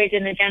right verbiage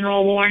in the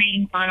general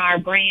warnings on our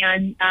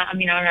brand,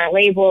 on our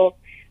label.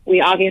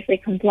 We obviously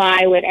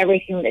comply with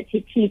everything that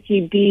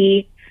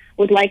TTB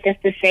would like us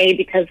to say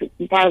because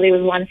barley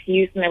was once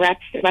used in the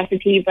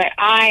recipe. But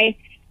I,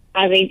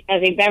 as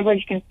a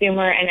beverage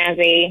consumer and as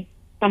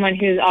someone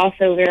who's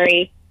also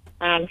very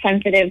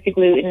sensitive to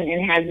gluten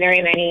and has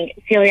very many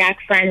celiac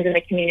friends in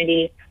the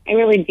community, I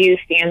really do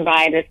stand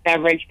by this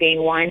beverage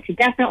being one to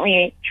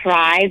definitely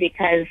try,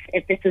 because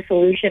if it's a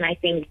solution, I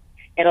think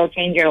it'll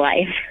change your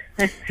life.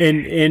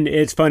 and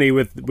it's funny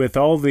with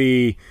all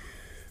the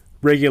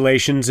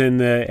regulations in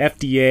the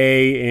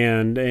FDA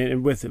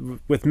and with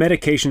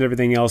medications and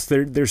everything else,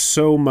 there's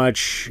so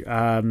much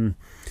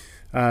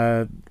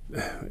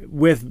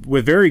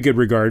with very good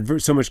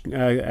regard, so much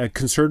a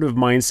conservative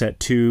mindset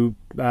to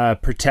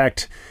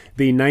protect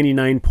the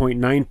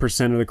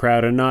 99.9% of the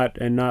crowd and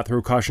not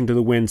throw caution to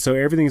the wind. So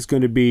everything's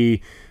going to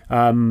be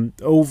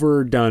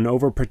overdone,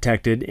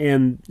 overprotected,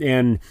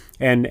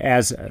 and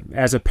as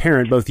a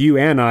parent, both you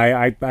and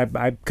I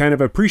kind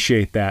of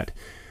appreciate that.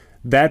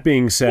 That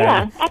being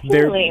said,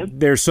 yeah,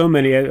 there's so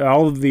many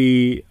all of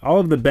the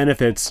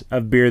benefits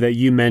of beer that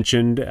you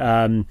mentioned,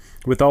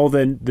 with all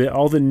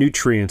the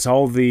nutrients,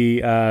 all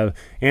the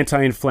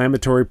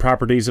anti-inflammatory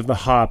properties of the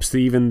hops,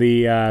 even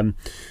the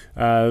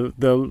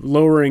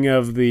lowering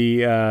of the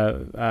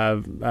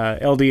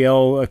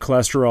LDL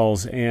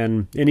cholesterols,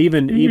 and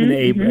even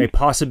a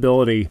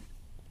possibility.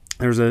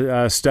 There's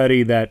a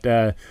study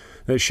that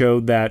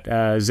showed that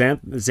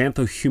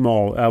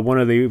xanthohumol, one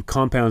of the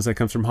compounds that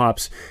comes from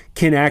hops,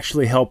 can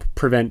actually help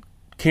prevent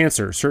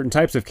cancer, certain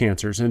types of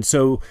cancers. And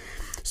so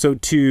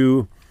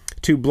to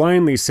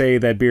blindly say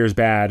that beer is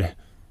bad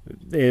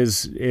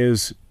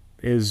is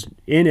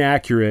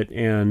inaccurate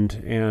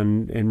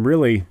and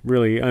really,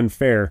 really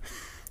unfair.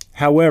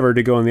 However,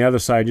 to go on the other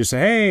side, just say,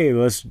 hey,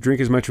 let's drink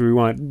as much as we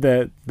want.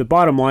 The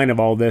bottom line of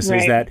all this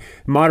is that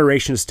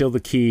moderation is still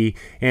the key.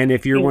 And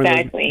if you're one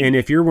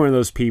of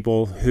those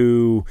people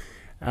who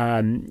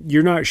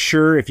you're not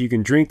sure if you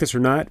can drink this or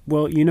not,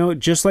 well,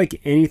 just like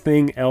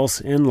anything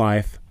else in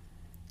life,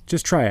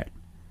 just try it.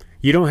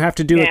 You don't have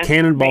to do a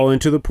cannonball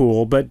into the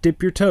pool, but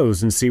dip your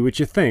toes and see what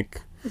you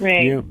think.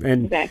 Right.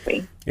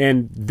 Exactly.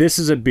 And this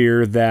is a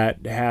beer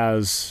that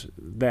has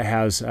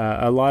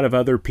a lot of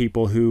other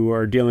people who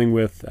are dealing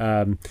with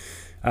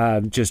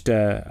just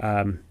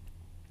a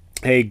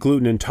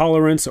gluten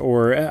intolerance,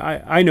 or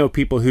I know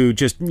people who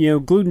just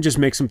gluten just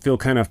makes them feel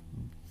kind of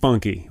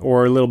funky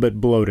or a little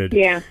bit bloated.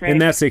 Yeah, right. And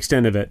that's the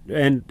extent of it.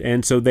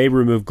 And so they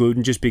remove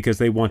gluten just because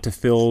they want to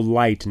feel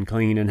light and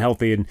clean and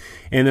healthy. And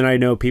then I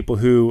know people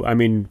who,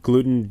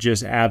 gluten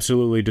just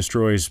absolutely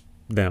destroys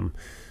them.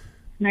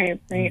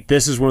 Right.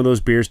 This is one of those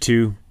beers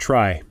to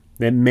try.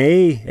 It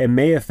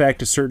may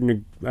affect a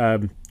certain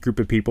group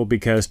of people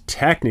because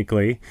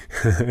technically,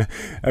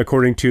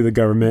 according to the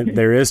government,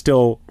 there is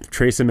still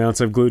trace amounts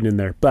of gluten in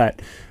there.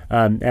 But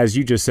as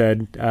you just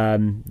said,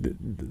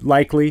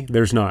 likely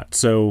there's not.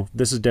 So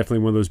this is definitely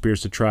one of those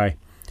beers to try.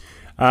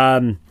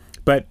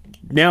 But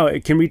now,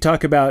 can we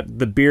talk about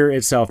the beer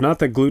itself? Not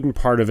the gluten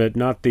part of it,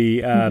 not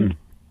the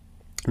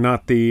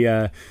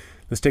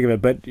let's think of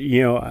it. But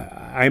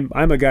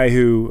I'm a guy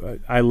who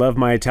I love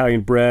my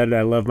Italian bread.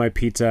 I love my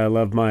pizza. I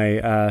love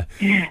my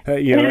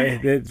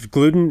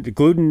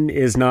gluten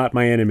is not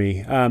my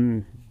enemy.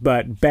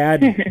 But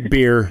bad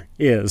beer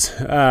is.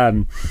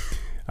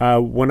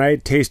 When I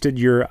tasted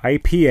your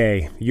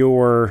IPA,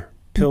 your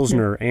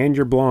Pilsner, and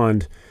your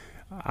Blonde,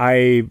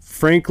 I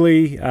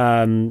frankly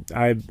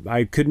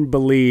I couldn't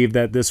believe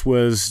that this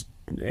was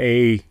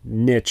a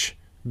niche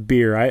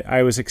beer.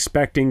 I was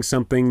expecting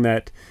something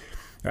that.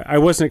 I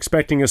wasn't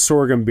expecting a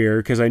sorghum beer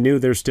because I knew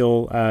it was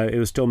still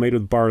made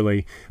with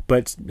barley,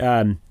 but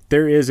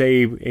there is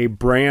a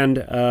brand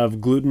of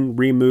gluten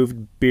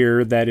removed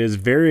beer that is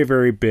very,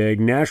 very big,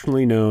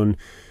 nationally known,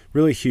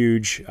 really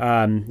huge,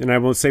 and I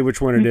won't say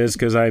which one it is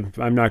because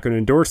I'm not going to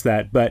endorse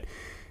that, but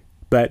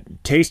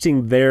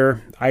tasting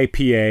their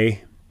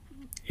IPA,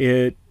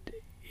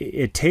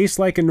 it tastes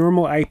like a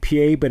normal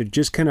IPA, but it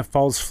just kind of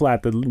falls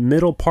flat. The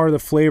middle part of the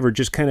flavor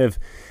just kind of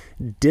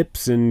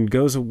dips and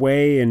goes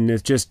away, and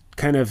it's just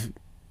kind of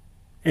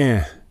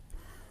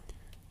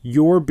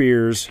Your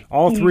beers,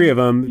 all three of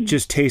them,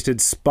 just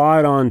tasted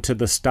spot on to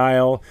the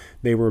style.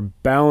 They were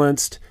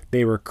balanced,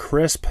 they were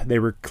crisp, they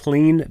were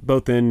clean,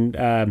 both in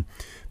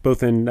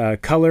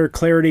color,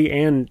 clarity,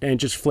 and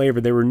just flavor.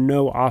 There were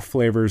no off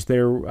flavors.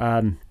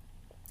 There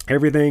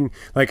everything,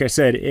 like I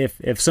said,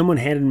 if someone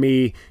handed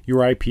me your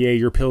IPA,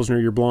 your Pilsner,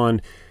 your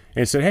Blonde,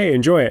 and said, hey,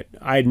 enjoy it,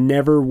 I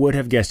never would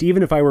have guessed.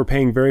 Even if I were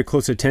paying very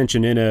close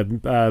attention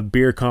in a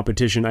beer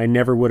competition, I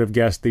never would have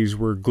guessed these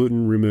were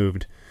gluten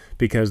removed,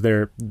 because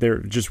they're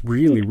just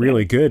really,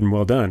 really good and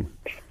well done.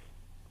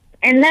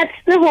 And that's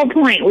the whole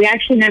point. We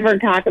actually never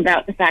talk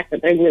about the fact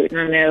that they're gluten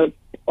removed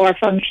or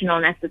functional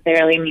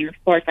necessarily. I mean, of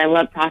course, I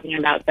love talking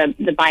about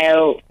the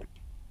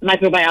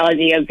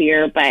microbiology of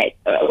beer, but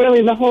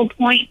really the whole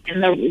point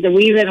and the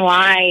reason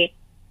why,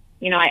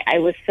 I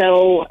was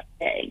so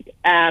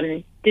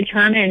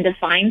determined to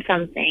find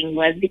something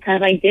was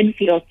because I did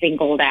feel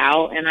singled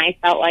out and I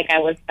felt like I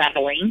was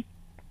settling.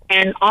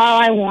 And all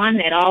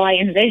I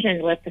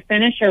envisioned was to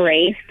finish a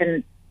race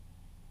and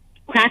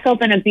crack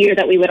open a beer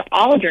that we would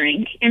all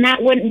drink. And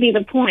that wouldn't be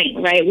the point,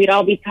 right? We'd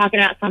all be talking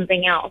about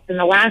something else. And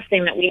the last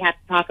thing that we have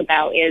to talk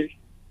about is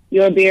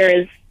your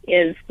beer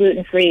is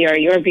gluten-free, or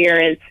your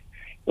beer is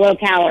low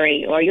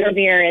calorie, or your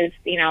beer is,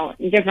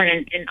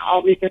 different in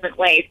all these different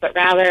ways. But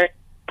rather,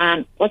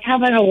 let's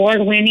have an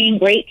award-winning,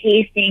 great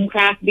tasting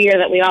craft beer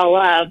that we all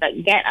love,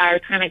 that get our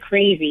kind of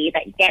crazy,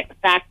 that get the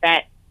fact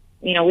that,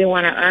 we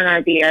want to earn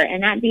our beer,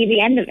 and that be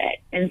the end of it.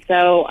 And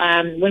so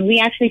when we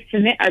actually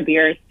submit our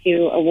beers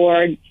to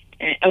award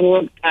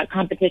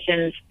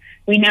competitions,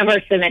 we never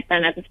submit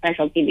them as a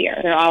specialty beer.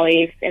 They're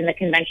always in the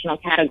conventional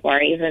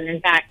categories. And in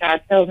fact, our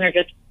Pilsner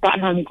just brought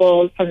home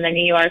gold from the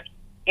New York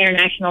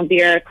International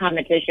Beer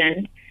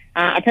Competition.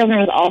 Our Pilsner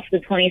was also the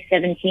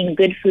 2017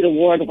 Good Food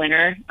Award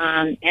winner.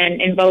 And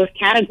in both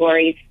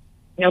categories,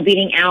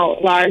 beating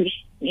out large,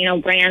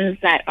 brands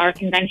that are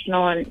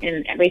conventional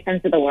in every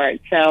sense of the word.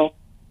 So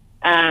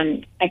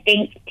I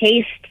think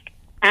taste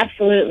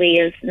absolutely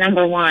is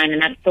number one,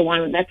 and that's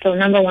the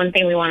number one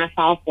thing we want to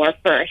solve for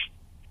first.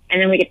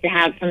 And then we get to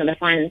have some of the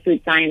fun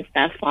food science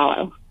stuff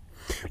follow.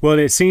 Well,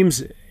 it seems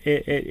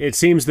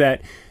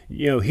that,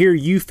 here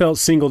you felt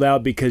singled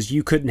out because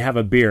you couldn't have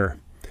a beer,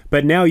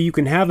 but now you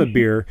can have a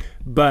beer.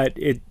 But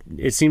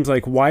it seems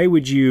like, why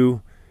would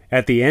you,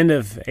 at the end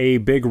of a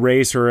big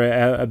race or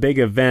a big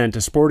event,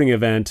 a sporting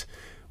event,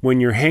 when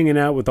you're hanging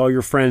out with all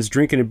your friends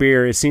drinking a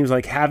beer, it seems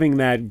like having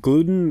that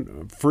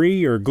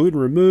gluten-free or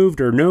gluten-removed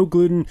or no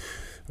gluten,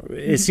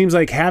 it seems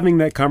like having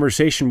that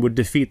conversation would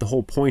defeat the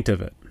whole point of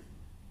it.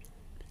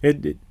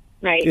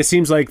 Right. It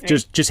seems like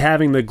just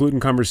having the gluten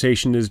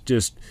conversation is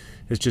just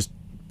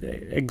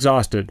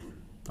exhausted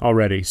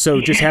already.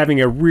 So just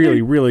having a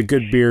really, really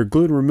good beer,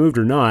 gluten-removed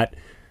or not,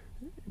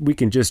 we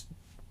can just,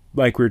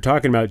 like we were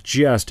talking about,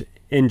 just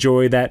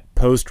enjoy that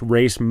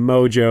post-race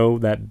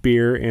mojo, that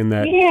beer and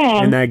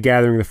that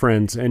gathering with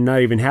friends, and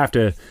not even have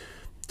to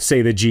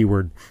say the G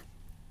word.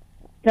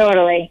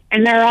 Totally.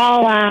 And they're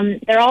all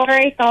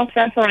very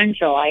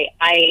self-referential.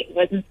 I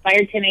was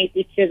inspired to make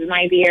each of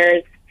my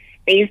beers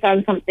based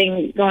on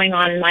something going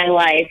on in my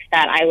life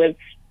that I was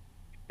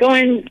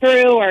going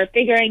through or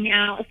figuring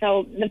out.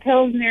 So the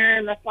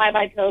Pilsner, the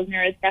Flyby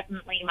Pilsner, is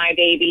definitely my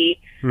baby.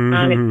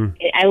 Mm-hmm.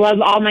 I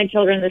love all my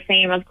children the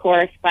same, of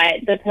course,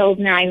 but the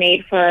Pilsner I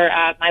made for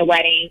my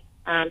wedding.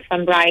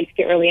 Some brides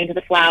get really into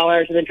the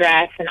flowers or the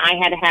dress, and I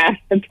had to have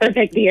the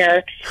perfect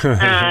beer.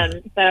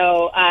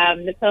 So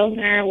the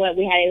Pilsner, what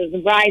we had, it was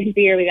a bride's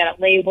beer. We got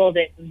it labeled.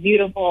 It's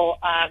beautiful.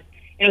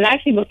 It was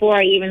actually before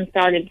I even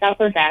started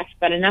Supperfest,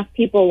 but enough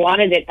people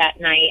wanted it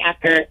that night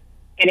after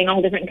getting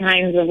all different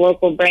kinds of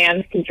local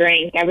brands to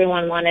drink.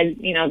 Everyone wanted,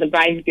 the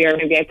bride's beer.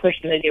 Maybe I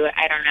pushed them to do it.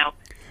 I don't know.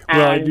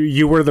 Well,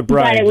 you were the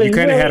bride. You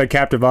kind of had a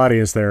captive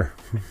audience there.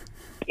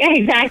 Yeah,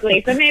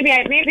 exactly. So maybe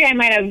I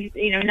might have,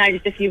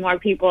 nudged a few more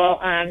people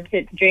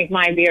to drink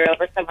my beer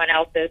over someone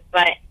else's.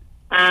 But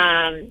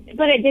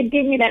it did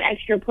give me that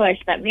extra push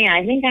that, man,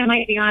 I think I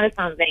might be onto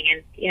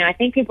something, and I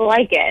think people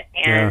like it.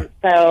 And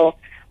so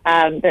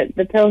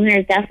the Pilsner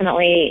is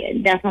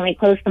definitely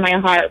close to my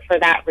heart for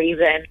that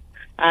reason.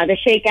 The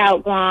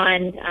Shakeout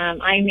Blonde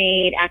I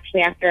made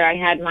actually after I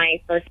had my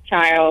first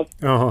child.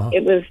 Uh-huh.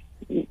 It was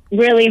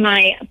really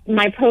my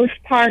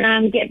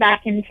postpartum get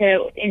back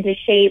into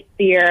shape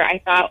beer.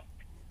 I thought,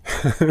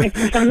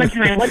 it's the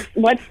summertime.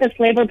 What's the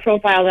flavor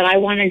profile that I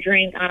want to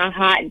drink on a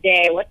hot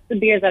day? What's the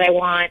beer that I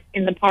want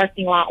in the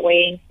parking lot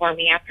waiting for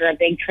me after a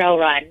big trail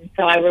run?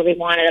 So I really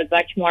wanted a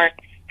much more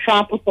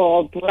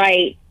tropical,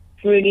 bright,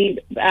 fruity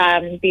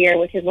beer,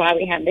 which is why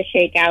we have the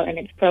Shakeout in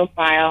its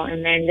profile.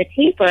 And then the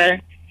Taper,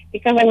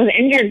 because I was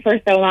injured for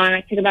so long,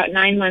 I took about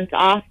 9 months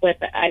off with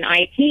an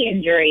IT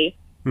injury.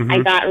 Mm-hmm. I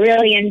got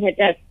really into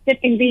just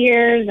sipping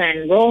beers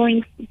and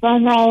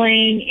foam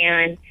rolling,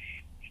 and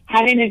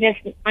having to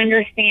just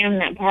understand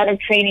that part of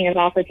training is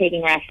also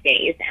taking rest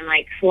days and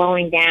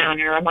slowing down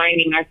and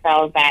reminding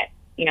ourselves that,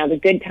 the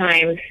good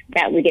times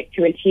that we get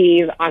to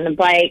achieve on the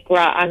bike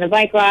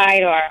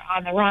ride or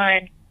on the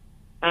run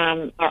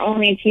are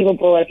only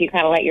achievable if you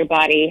kind of let your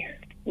body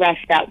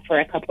rest up for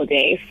a couple of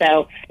days.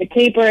 So the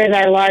Taper is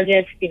our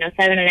largest,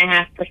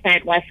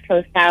 7.5% West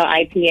Coast style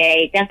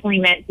IPA, definitely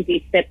meant to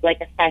be sipped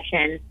like a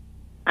session,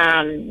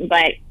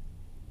 but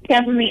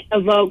definitely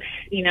evokes,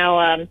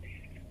 a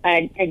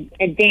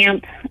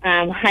damp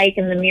hike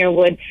in the Muir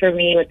Woods for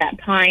me with that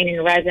pine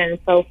and resin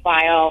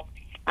profile,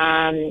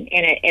 and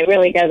it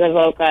really does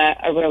evoke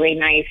a really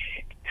nice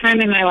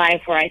time in my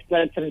life where I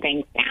slowed some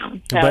things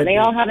down. So they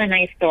all have a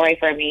nice story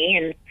for me,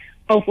 and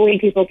hopefully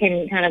people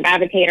can kind of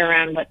advocate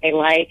around what they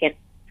like and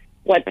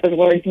what those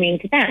words mean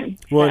to them.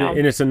 Well,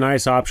 and it's a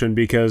nice option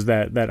because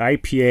that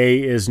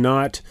IPA is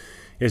not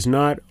It's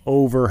not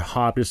over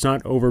hopped. It's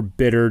not over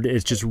bittered.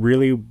 It's just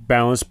really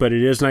balanced, but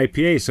it is an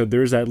IPA. So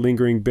there's that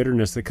lingering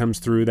bitterness that comes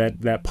through,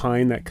 that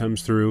pine that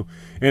comes through.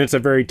 And it's a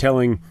very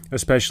telling,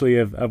 especially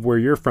of where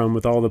you're from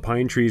with all the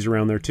pine trees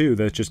around there too.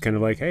 That's just kind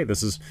of like, hey,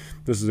 this is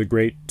a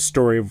great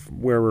story of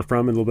where we're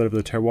from and a little bit of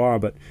the terroir.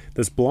 But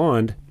this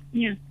blonde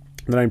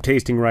that I'm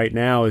tasting right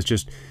now is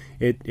just,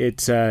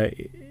 it's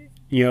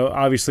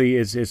obviously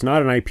it's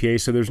not an IPA,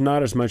 so there's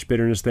not as much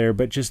bitterness there,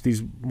 but just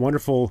these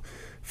wonderful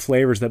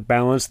flavors that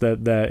balance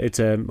it's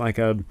like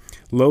a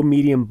low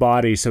medium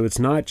body, so it's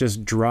not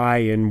just dry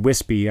and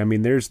wispy. I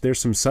mean, there's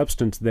some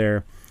substance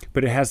there,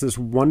 but it has this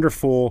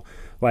wonderful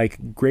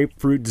like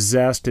grapefruit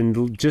zest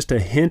and just a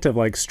hint of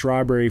like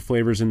strawberry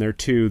flavors in there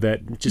too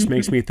that just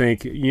makes me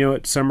think,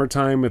 it's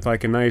summertime with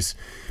like a nice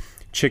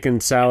chicken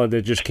salad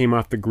that just came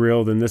off the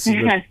grill, then this is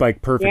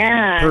like perfect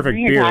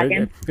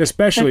beer,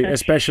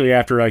 especially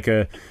after like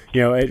a,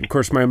 of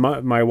course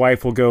my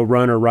wife will go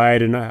run or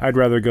ride and I'd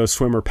rather go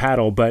swim or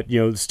paddle, but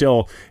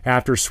still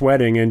after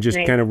sweating and just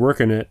kind of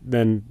working it,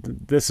 then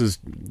this is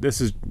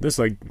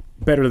like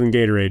better than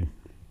Gatorade.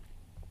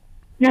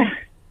 Yeah,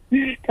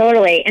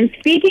 totally. And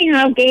speaking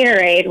of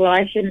Gatorade, well,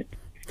 I shouldn't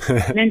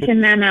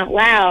mention them out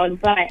loud,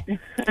 but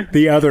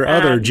the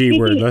other G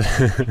word.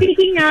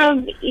 Speaking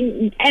of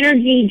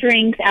energy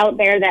drinks out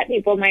there that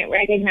people might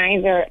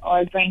recognize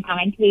or drink on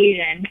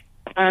occasion,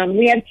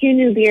 we have 2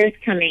 new beers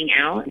coming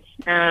out,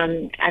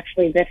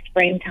 actually this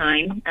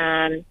springtime.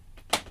 And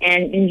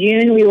in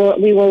June we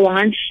will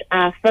launch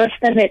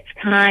first of its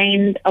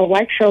kind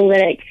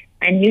electrolytic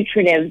and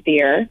nutritive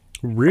beer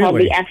called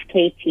the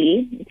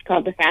FKT. It's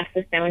called the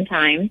Fastest Known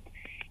Time,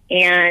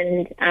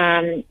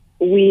 and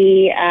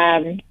we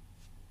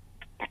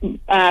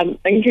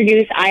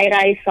introduce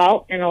iodized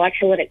salt and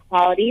electrolytic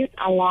qualities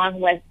along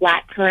with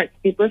blackcurrant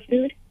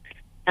superfood.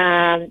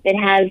 It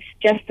has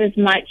just as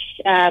much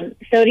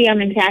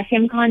sodium and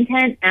potassium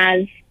content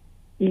as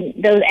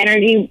those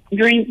energy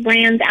drink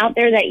brands out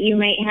there that you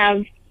might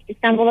have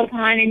stumbled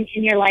upon in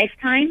your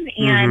lifetime.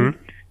 And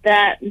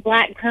the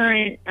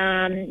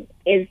blackcurrant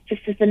is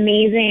just this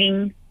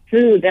amazing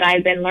food that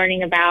I've been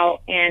learning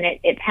about, and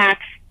it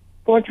packs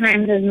 4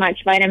 times as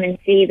much vitamin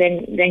C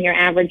than your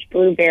average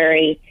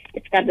blueberry.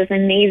 It's got this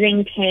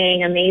amazing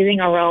tang,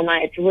 amazing aroma.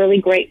 It's really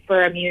great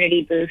for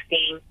immunity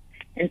boosting.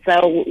 And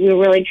so we're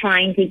really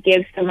trying to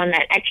give someone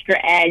that extra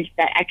edge,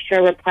 that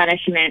extra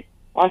replenishment,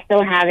 while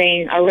still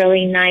having a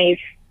really nice,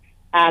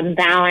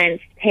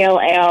 balanced pale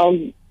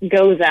ale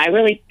goza. I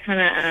really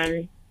kind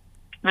of,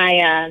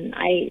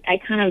 I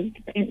kind of,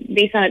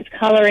 based on its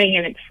coloring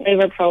and its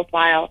flavor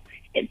profile,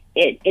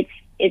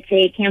 it's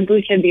a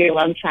kombucha beer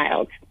love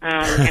child,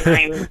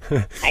 and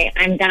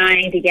I'm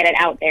dying to get it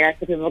out there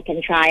so people can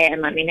try it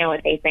and let me know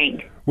what they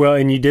think. Well,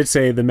 and you did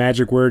say the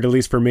magic word, at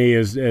least for me,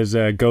 is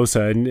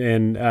gosa,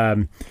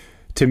 and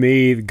to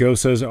me,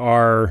 gosas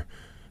are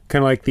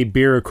kind of like the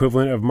beer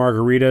equivalent of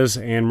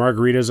margaritas, and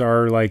margaritas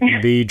are like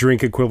the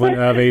drink equivalent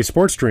of a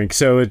sports drink.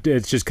 So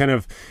it's just kind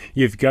of,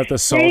 you've got the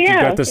salt,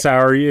 you've got the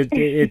sour,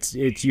 it's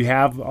you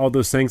have all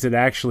those things that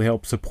actually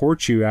help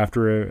support you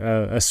after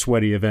a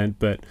sweaty event,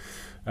 but.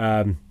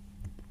 I'll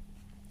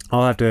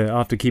have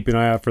to keep an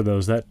eye out for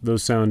those.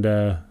 Those sound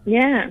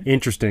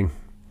interesting.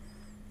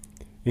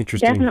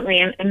 Interesting. Definitely.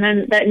 And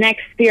then the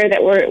next beer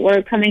that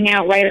we're coming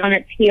out right on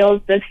its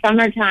heels this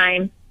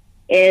summertime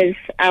is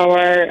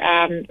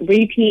our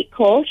repeat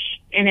Kolsch,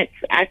 and it's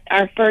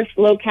our first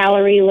low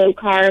calorie, low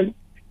carb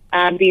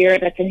beer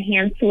that's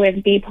enhanced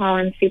with bee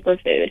pollen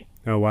superfood.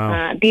 Oh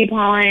wow! Bee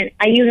pollen.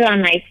 I use it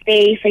on my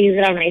face. I use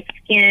it on my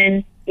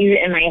skin. Use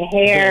it in my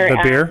hair.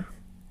 The beer.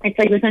 It's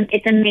like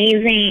it's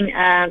amazing.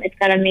 It's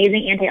got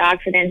amazing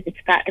antioxidants.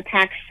 It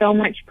packs so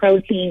much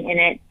protein in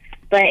it,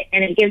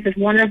 and it gives this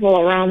wonderful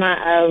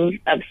aroma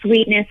of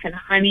sweetness and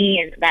honey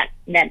and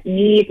that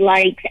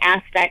mead-like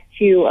aspect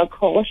to a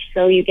Kolsch.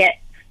 So you get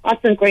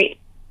lots of great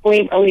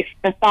flavor, at least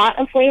the thought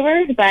of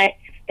flavors, but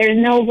there's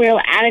no real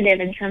additive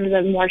in terms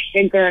of more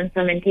sugar and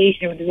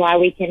fermentation, which is why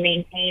we can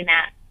maintain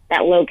that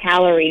low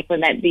calorie for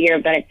that beer.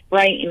 But it's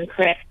bright and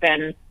crisp,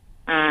 and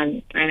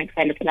I'm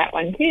excited for that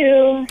one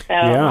too. So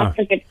lots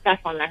of good stuff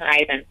on the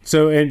horizon.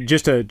 So, and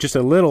just a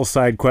little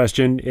side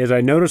question is, I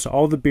noticed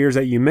all the beers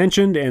that you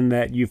mentioned and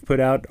that you've put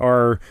out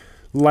are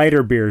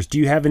lighter beers. Do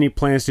you have any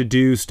plans to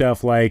do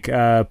stuff like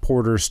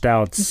porter,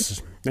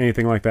 stouts,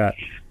 anything like that?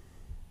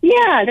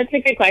 Yeah, that's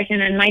a good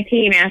question, and my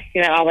team asks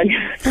you that all the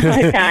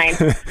time.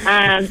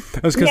 That's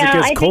because it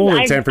gets cold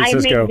in San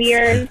Francisco. I make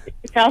beers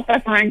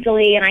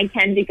self-referentially, and I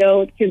tend to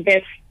go to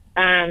this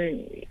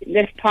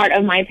part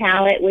of my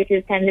palate, which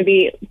is tend to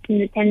be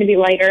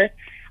lighter.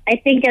 I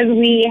think as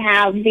we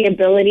have the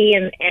ability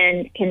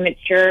and can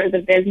mature the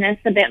business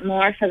a bit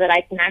more, so that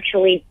I can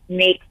actually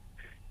make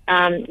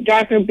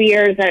darker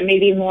beers that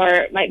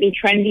might be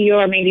trendy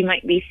or maybe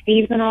might be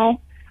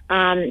seasonal.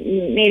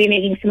 Maybe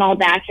making small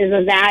batches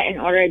of that in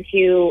order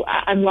to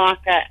unlock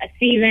a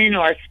season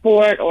or a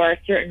sport or a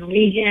certain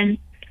region,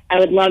 I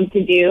would love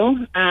to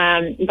do.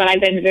 But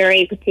I've been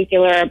very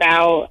particular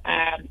about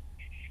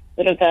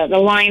sort of the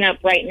lineup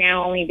right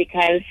now, only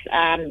because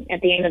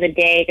at the end of the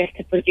day, just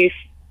to produce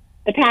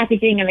the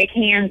packaging and the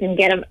cans and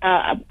get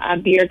a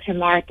beer to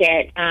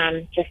market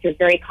just is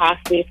very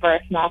costly for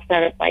a small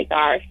service like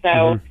ours.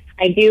 So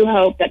I do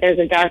hope that there's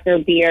a darker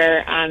beer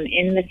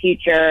in the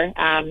future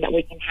that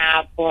we can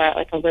have for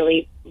like a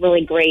really,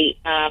 really great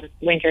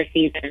winter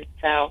season.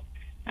 So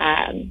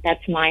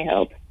that's my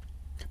hope.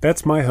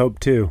 That's my hope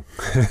too.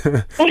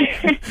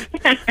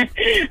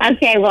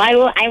 Okay, well, I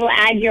will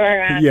add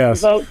your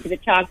vote to the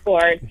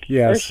chalkboard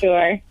for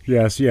sure.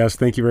 Yes.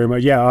 Thank you very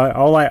much. Yeah,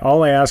 all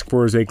I ask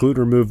for is a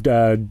gluten removed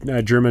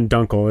German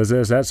Dunkel.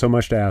 Is that so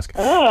much to ask?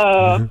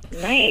 Oh,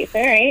 nice.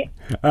 All right.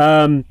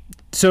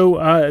 So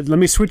let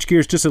me switch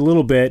gears just a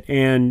little bit,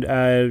 and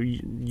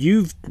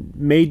you've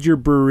made your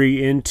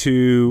brewery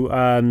into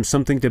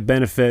something to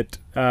benefit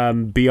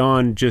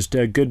beyond just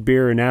good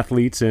beer and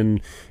athletes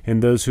and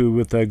those who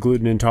with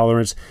gluten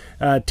intolerance.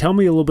 Tell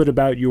me a little bit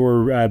about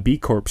your B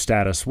Corp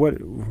status.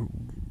 What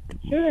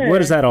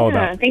is that all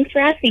about? Thanks for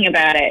asking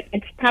about it.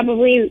 It's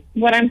probably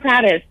what I'm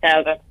proudest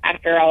of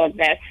after all of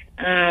this.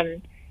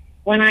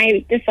 When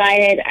I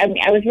decided,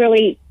 I was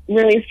really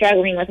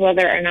struggling with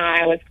whether or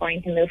not I was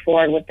going to move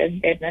forward with this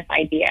business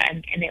idea.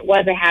 And it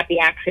was a happy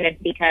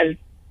accident because,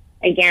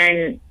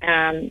 again,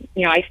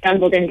 I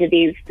stumbled into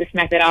this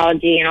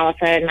methodology, and all of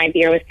a sudden my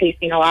beer was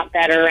tasting a lot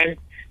better. And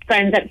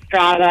friends at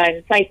Strava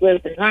and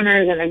cyclists and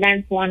runners and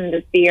events wanted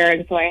this beer.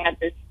 And so I had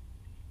this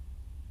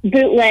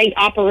bootleg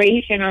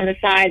operation on the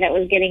side that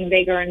was getting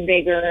bigger and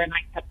bigger, and I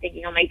kept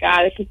thinking, oh my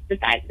God, this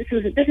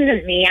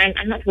isn't me.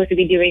 I'm not supposed to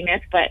be doing this,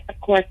 but of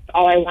course it's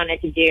all I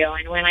wanted to do.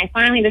 And when I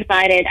finally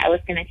decided I was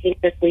going to take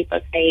this leap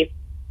of faith,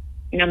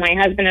 my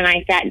husband and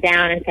I sat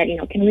down and said,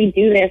 can we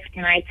do this?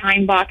 Can I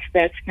time box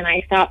this? Can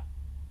I stop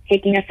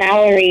taking a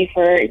salary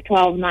for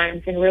 12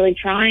 months and really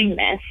trying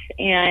this?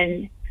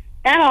 And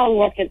that all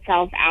worked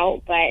itself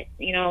out. But,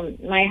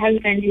 my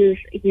husband,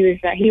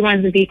 he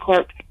runs a B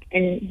Corp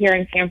here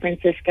in San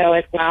Francisco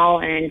as well,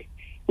 and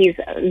he's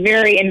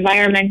very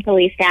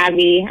environmentally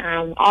savvy.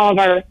 All of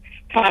our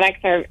products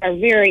are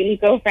very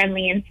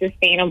eco-friendly and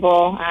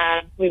sustainable.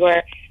 We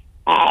were,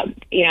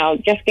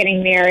 just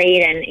getting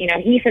married,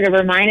 and he sort of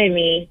reminded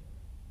me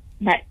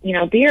that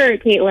beer,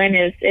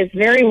 Caitlin, is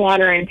very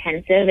water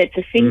intensive. It's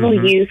a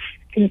single-use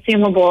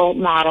consumable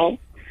model.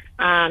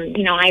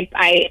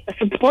 I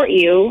support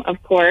you,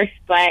 of course,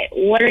 but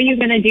what are you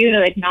going to do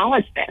to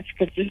acknowledge this?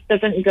 Because this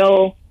doesn't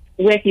go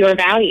with your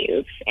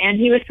values. And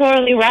he was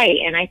totally right.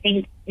 And I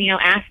think,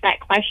 asked that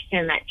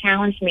question that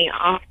challenged me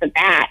off the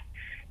bat.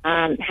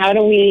 How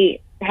do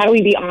we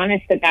be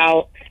honest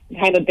about the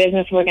type of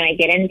business we're going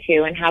to get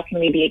into, and how can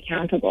we be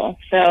accountable?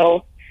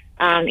 So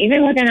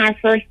even within our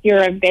first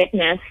year of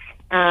business,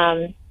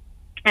 as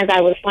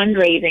I was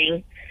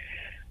fundraising,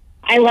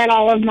 I let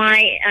all of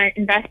my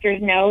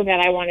investors know that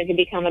I wanted to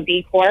become a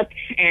B Corp,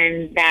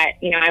 and that,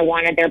 I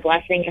wanted their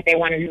blessing if they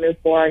wanted to move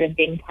forward as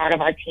being part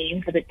of our team,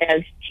 because it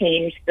does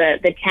change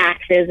the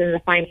taxes and the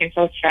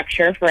financial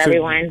structure for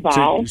everyone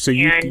involved. So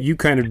you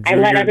kind of I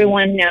let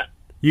everyone know.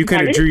 You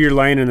kind of drew your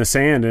line in the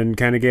sand and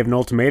kind of gave an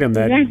ultimatum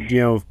that,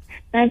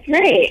 That's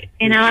right.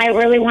 I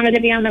really wanted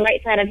to be on the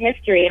right side of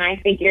history, and I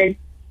figured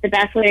the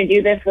best way to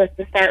do this was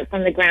to start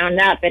from the ground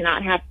up and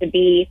not have to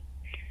be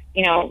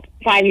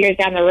 5 years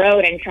down the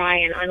road and try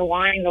and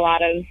unwind a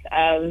lot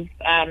of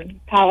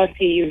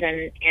policies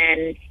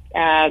and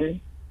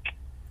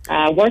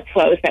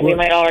workflows that we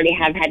might already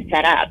have had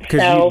set up.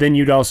 Because then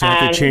you'd also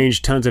have to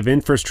change tons of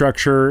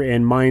infrastructure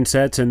and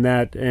mindsets,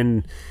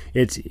 and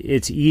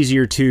it's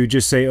easier to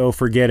just say, oh,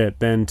 forget it,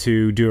 than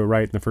to do it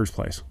right in the first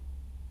place.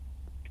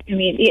 I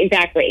mean,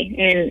 exactly.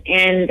 And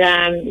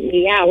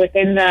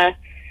within the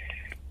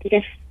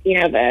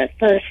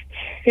first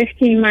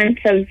 15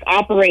 months of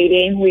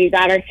operating, we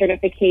got our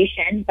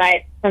certification.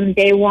 But from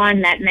day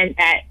one, that meant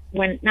that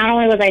when not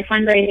only was I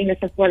fundraising to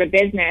support a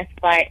business,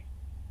 but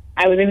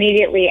I was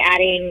immediately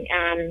adding,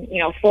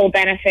 full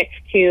benefits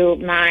to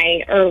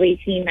my early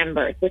team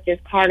members, which is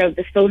part of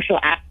the social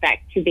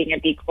aspect to being a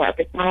B Corp.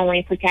 It's not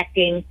only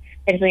protecting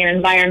essentially an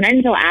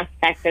environmental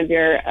aspect of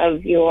your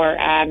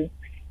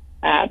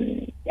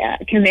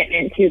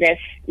commitment to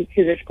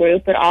this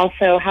group, but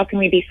also how can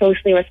we be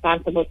socially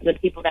responsible to the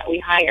people that we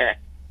hire?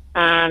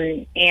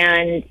 And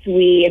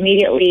we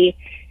immediately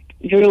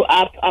drew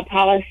up a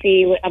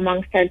policy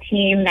amongst our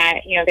team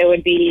that there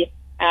would be,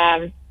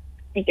 I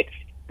think it's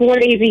 4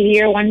 days a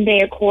year, 1 day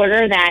a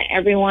quarter, that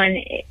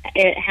everyone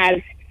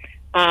has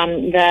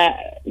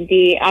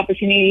the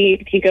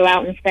opportunity to go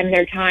out and spend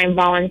their time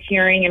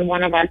volunteering in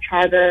one of our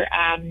charter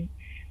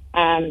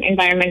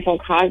environmental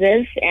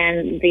causes,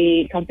 and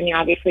the company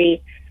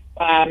obviously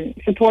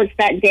supports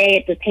that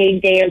day. It's a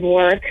paid day of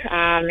work,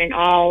 and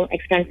all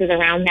expenses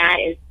around that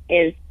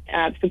is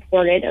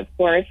supported, of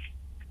course.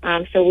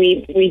 So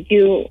we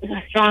do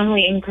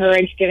strongly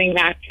encourage giving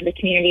back to the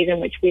communities in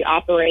which we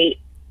operate,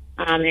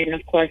 and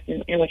of course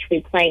in which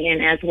we play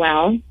in as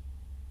well.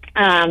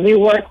 We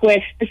work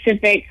with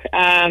specific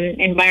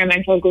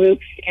environmental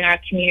groups in our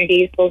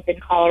communities, both in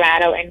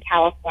Colorado and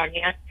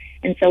California.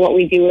 And so what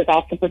we do is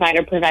also provide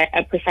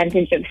a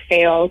percentage of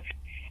sales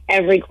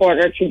every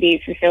quarter to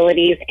these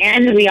facilities,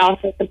 and we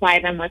also supply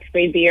them with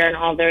free beer, and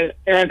all their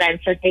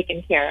events are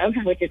taken care of,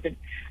 which is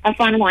a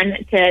fun one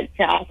to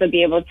also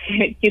be able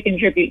to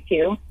contribute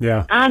to.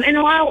 Yeah. And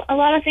a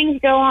lot of things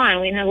go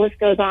on. The list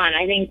goes on.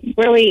 I think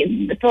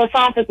really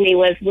philosophically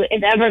was,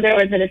 if ever there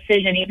was a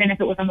decision, even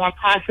if it was a more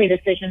costly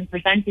decision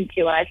presented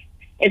to us,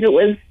 if it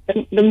was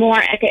the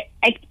more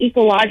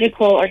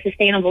ecological or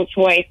sustainable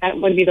choice, that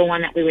would be the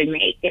one that we would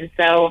make. And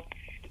so,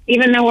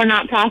 even though we're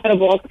not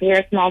profitable because we're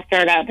a small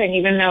startup, and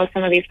even though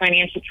some of these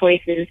financial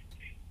choices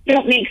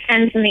don't make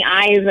sense in the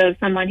eyes of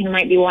someone who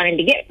might be wanting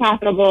to get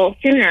profitable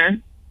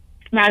sooner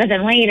rather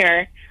than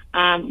later,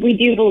 we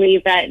do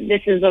believe that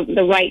this is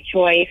the right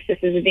choice. This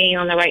is being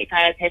on the right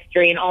side of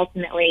history, and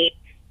ultimately,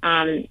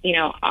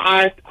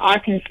 our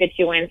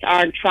constituents,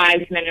 our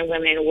tribesmen and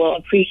women, will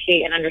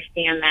appreciate and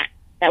understand that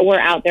we're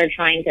out there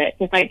trying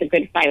to fight the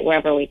good fight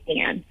wherever we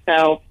can.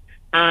 So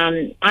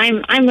I'm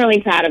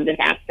really proud of this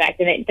aspect,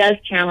 and it does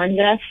challenge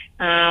us,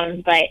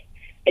 but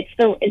it's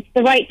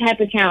the right type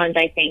of challenge,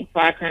 I think,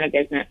 for our kind of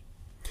business.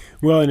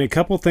 Well, and a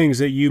couple things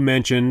that you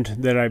mentioned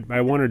that I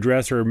want to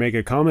address or make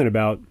a comment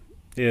about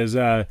is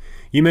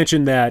you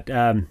mentioned that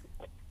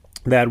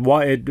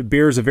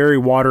beer is a very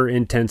water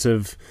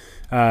intensive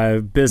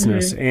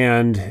business,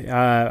 and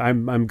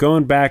I'm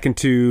going back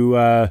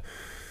into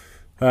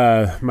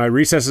my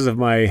recesses of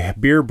my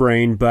beer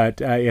brain,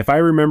 but if I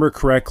remember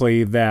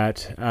correctly,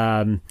 that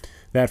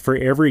for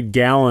every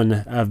gallon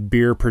of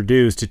beer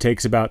produced, it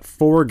takes about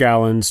 4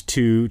 gallons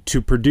to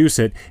produce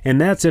it, and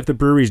that's if the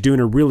brewery's doing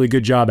a really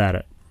good job at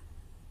it.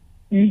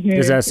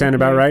 Does that sound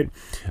about right?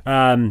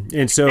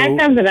 And so that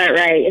sounds about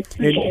right.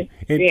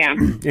 Yeah.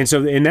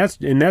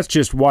 And that's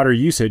just water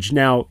usage.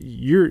 Now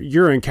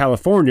you're in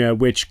California,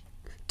 which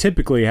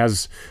typically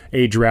has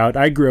a drought.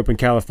 I grew up in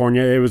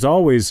California. It was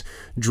always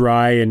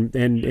dry, and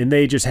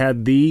they just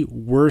had the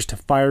worst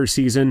fire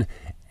season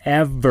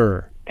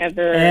ever,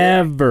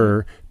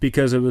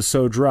 because it was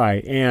so dry.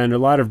 And a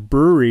lot of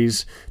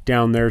breweries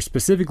down there,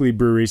 specifically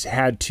breweries,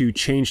 had to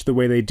change the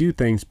way they do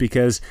things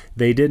because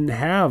they didn't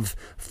have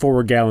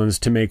 4 gallons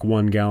to make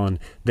 1 gallon.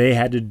 They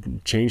had to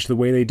change the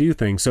way they do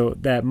things. So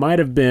that might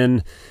have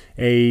been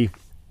a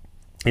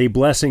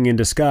blessing in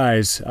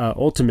disguise,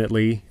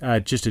 ultimately,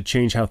 just to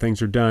change how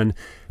things are done.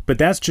 But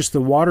that's just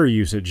the water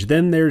usage.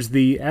 Then there's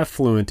the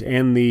effluent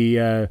and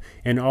the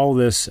and all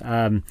this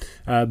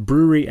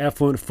brewery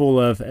effluent full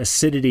of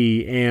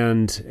acidity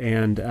and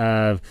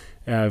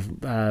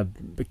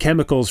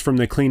chemicals from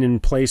the clean in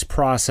place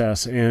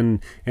process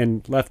and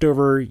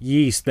leftover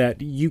yeast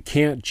that you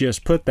can't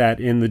just put that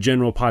in the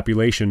general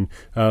population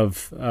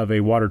of a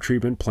water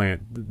treatment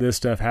plant. This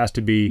stuff has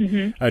to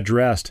be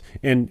addressed,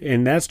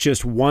 and that's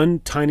just one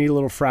tiny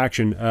little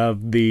fraction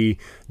of the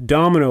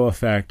domino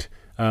effect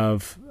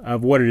of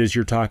what it is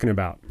you're talking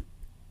about.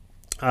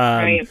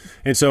 Right.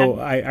 And so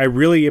I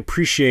really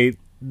appreciate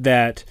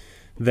that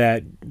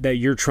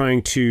you're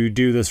trying to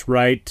do this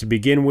right to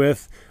begin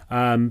with.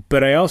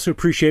 But I also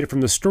appreciate it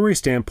from the story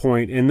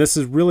standpoint, and this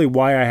is really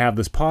why I have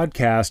this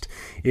podcast,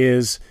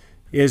 is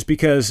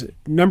because,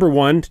 number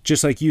one,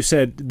 just like you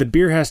said, the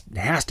beer has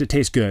to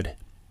taste good.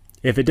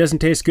 If it doesn't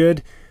taste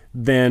good,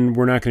 then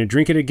we're not going to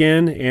drink it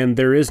again, and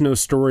there is no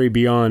story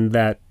beyond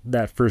that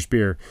first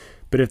beer.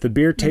 But if the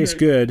beer tastes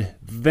good,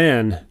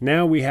 then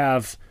now we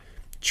have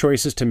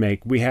choices to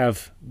make.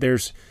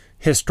 There's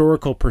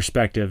historical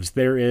perspectives.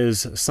 There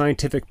is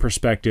scientific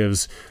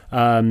perspectives.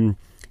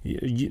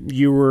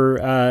 You were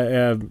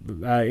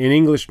an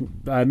English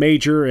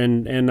major,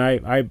 and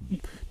I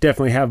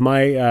definitely have my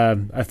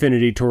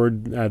affinity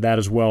toward that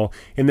as well.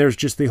 And there's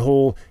just the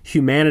whole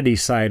humanity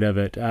side of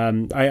it.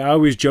 I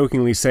always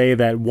jokingly say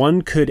that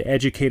one could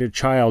educate a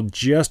child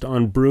just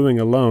on brewing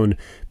alone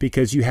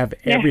because you have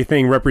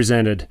everything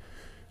represented.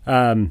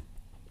 And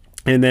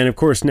then, of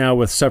course, now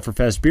with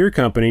Sufferfest Beer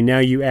Company, now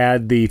you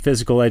add the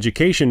physical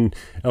education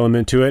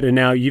element to it, and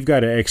now you've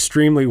got an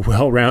extremely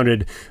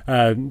well-rounded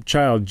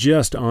child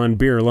just on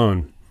beer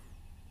alone.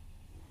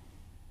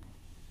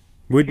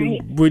 Would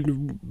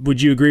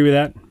you agree with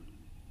that?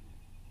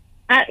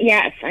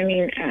 Yes, I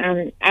mean,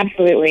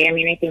 absolutely. I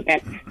mean, I think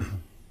that's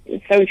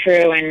so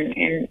true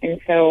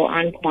and so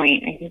on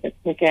point. I think it's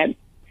such an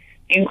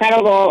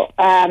incredible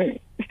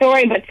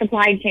story, but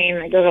supply chain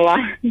that goes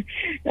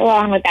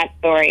along with that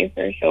story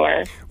for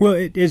sure. Well,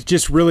 it's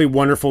just really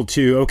wonderful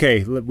to,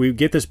 okay, we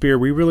get this beer,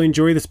 we really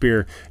enjoy this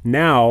beer.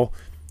 Now,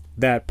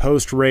 that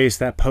post-race,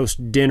 that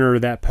post-dinner,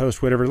 that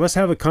post-whatever, let's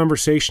have a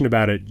conversation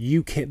about it.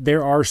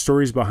 There are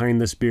stories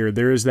behind this beer.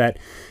 There is that,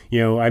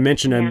 I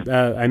mentioned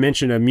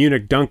a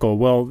Munich Dunkel.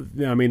 Well,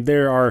 I mean,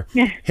 there are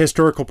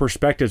historical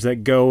perspectives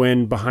that go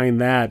in behind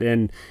that,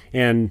 and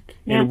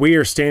we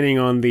are standing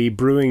on the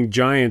brewing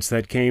giants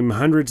that came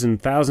hundreds and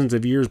thousands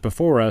of years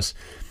before us,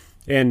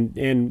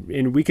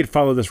 and we could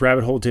follow this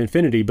rabbit hole to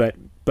infinity, but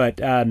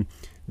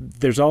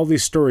there's all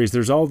these stories.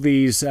 There's all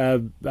these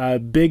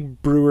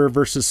big brewer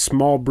versus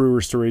small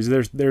brewer stories.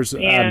 There's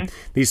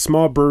these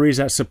small breweries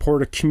that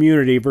support a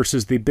community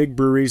versus the big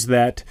breweries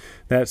that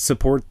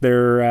support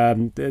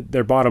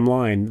their bottom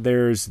line.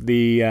 There's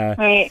the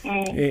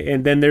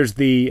and then there's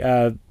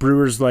the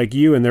brewers like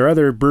you, and there are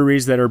other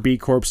breweries that are B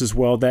Corps as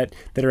well that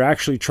are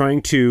actually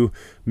trying to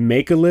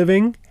make a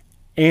living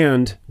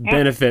and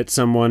benefit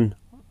someone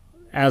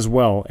as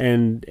well.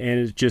 And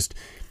it's just,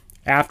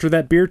 after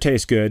that beer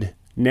tastes good,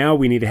 now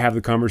we need to have the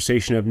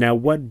conversation of, now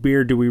what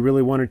beer do we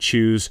really want to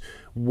choose?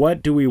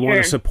 What do we want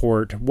to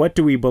support? What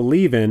do we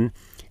believe in?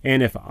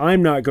 And if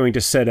I'm not going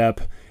to set up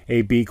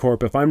a B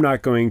Corp, if I'm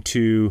not going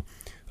to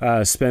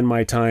spend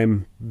my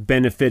time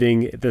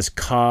benefiting this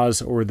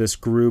cause or this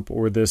group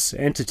or this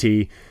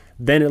entity,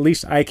 then at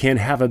least I can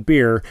have a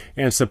beer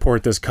and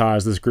support this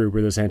cause, this group,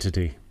 or this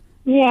entity.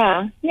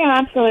 Yeah,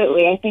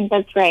 absolutely. I think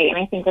that's right. And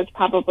I think that's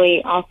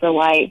probably also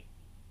why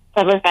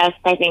Summerfest,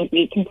 I think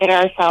we consider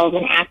ourselves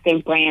an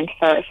active brand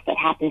first that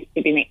happens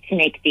to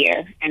make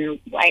beer. And,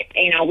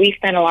 we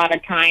spend a lot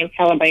of time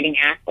celebrating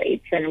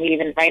athletes, and we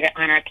even write it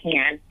on our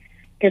can,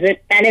 because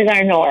that is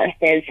our north,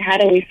 is how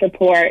do we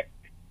support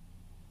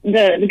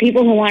the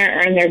people who want to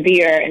earn their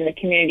beer in the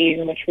communities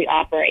in which we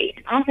operate.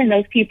 And often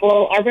those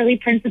people are really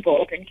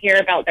principled and care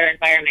about their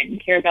environment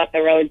and care about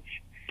the roads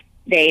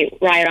they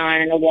ride on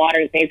and the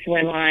waters they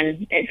swim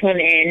in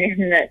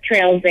and the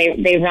trails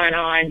they run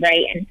on,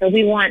 right? And so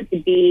we want to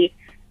be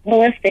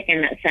holistic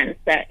in that sense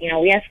that,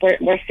 yes,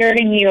 we're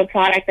serving you a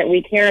product that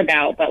we care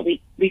about, but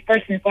we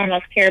first and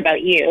foremost care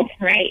about you,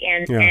 right?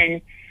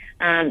 And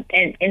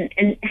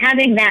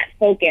having that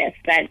focus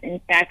that, in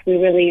fact, we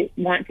really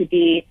want to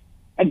be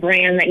a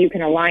brand that you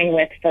can align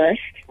with first,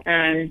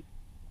 has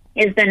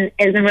been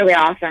really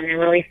awesome and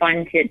really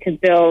fun to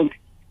build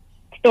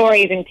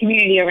stories and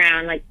community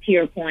around. Like, to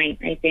your point,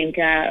 I think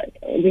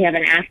we have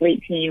an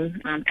athlete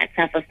team at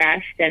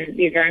Summerfest, and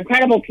these are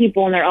incredible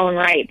people in their own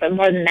right, but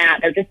more than that,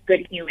 they're just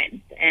good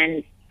humans,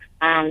 and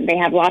they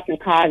have lots of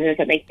causes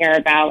that they care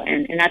about,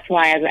 and that's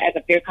why as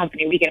a beer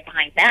company we get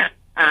behind them,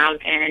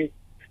 and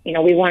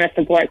we want to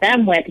support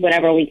them with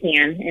whatever we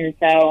can. And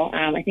so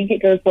I think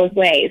it goes both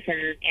ways,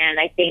 and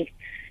I think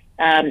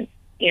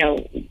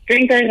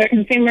drinkers or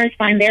consumers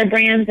find their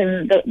brands,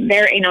 and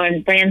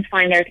and brands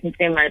find their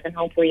consumers, and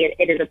hopefully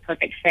it is a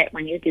perfect fit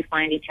when you do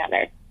find each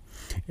other.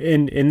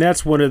 And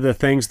that's one of the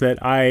things that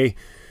I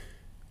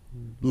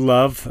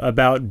love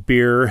about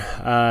beer,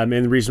 and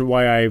the reason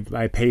why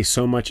I pay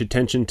so much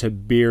attention to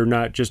beer,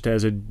 not just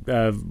as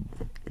a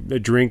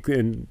drink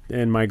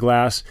in my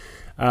glass,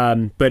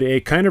 but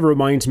it kind of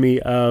reminds me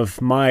of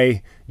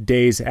my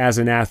days as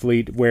an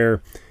athlete,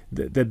 where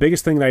the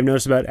biggest thing that I've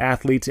noticed about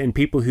athletes and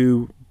people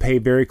who pay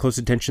very close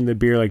attention to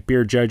beer, like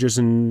beer judges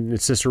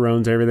and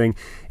cicerones, everything,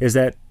 is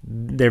that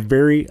they're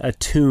very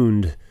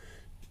attuned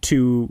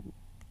to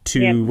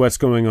what's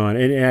going on.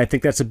 And I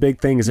think that's a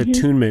big thing, is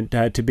attunement,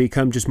 to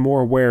become just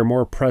more aware,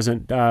 more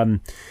present,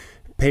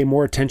 pay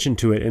more attention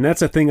to it. And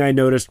that's a thing I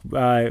noticed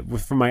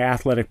from my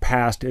athletic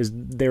past, is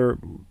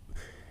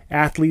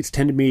athletes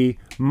tend to be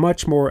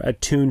much more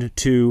attuned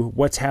to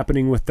what's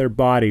happening with their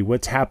body,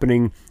 what's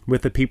happening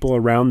with the people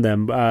around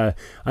them,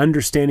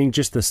 understanding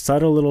just the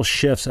subtle little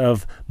shifts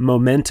of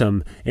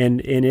momentum.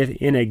 And if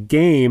in a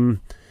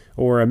game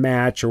or a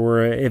match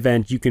or an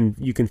event, you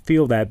can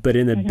feel that. But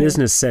in a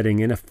business setting,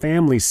 in a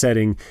family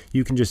setting,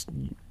 you can just,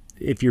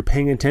 if you're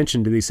paying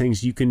attention to these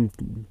things, you can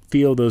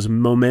feel those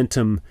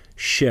momentum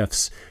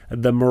shifts,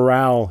 the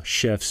morale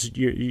shifts.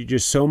 You're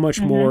just so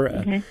much more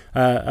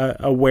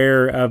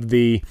aware of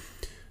the,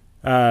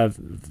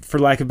 for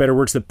lack of better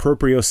words, the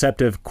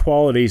proprioceptive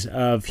qualities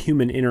of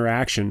human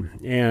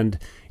interaction.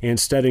 And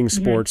studying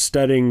sports,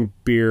 studying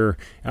beer,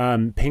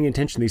 paying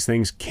attention to these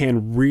things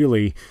can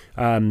really,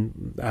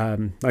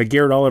 like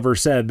Garrett Oliver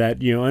said,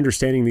 that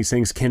understanding these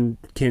things can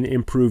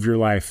improve your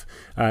life.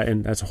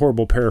 And that's a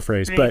horrible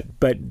paraphrase, right.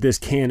 but this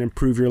can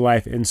improve your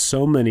life in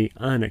so many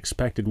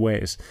unexpected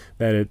ways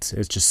that it's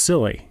just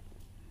silly.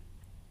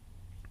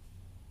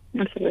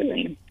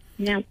 Absolutely.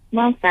 Yeah,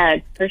 well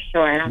said, for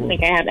sure. I don't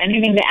think I have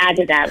anything to add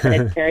to that, but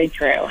it's very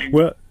true. And,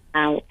 well,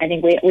 I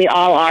think we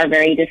all are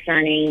very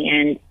discerning,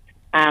 and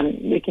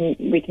we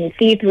can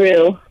see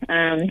through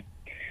those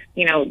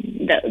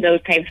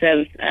types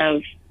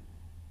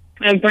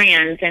of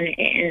brands,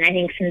 and I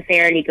think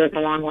sincerity goes a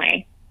long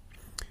way.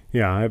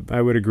 Yeah,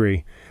 I would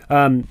agree.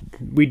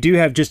 We do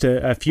have just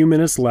a few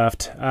minutes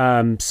left,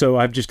 so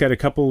I've just got a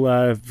couple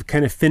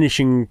kind of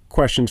finishing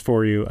questions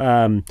for you.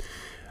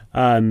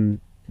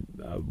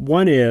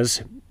 One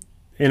is,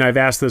 and I've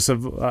asked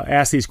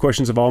these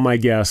questions of all my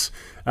guests,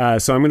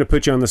 so I'm going to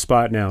put you on the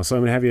spot now. So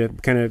I'm going to have you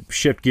kind of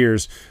shift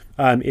gears.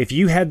 If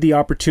you had the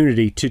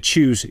opportunity to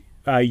choose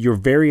your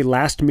very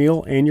last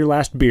meal and your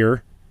last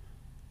beer,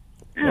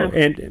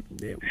 and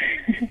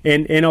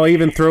I'll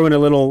even throw in a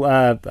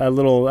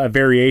little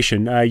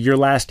variation, your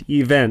last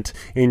event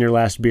and your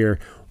last beer,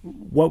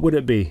 what would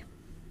it be?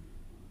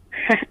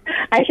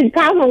 I should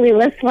probably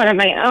list one of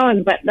my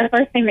own, but the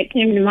first thing that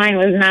came to mind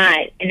was not,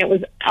 and it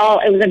was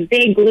a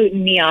big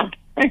gluten meal.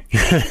 I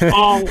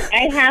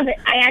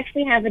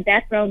actually have a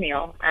death row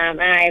meal,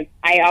 and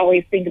I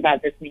always think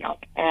about this meal.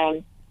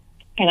 And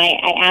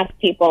I ask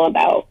people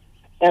about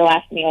their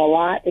last meal a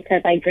lot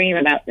because I dream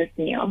about this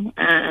meal.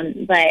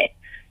 But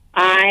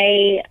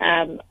I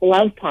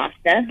love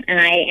pasta, and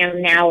I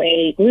am now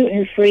a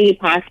gluten-free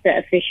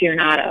pasta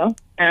aficionado.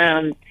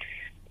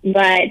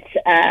 Which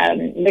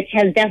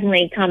has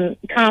definitely come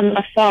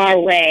a far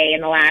way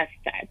in the last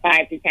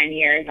 5 to 10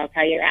 years. I'll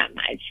tell you that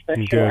much for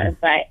sure.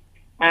 But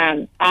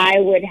I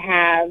would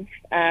have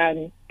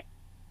a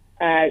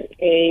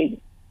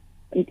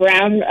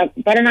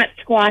butternut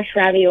squash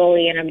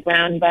ravioli and a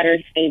brown butter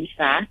sage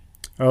sauce.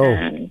 Oh,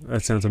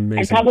 that sounds amazing.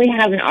 I'd probably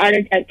have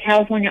a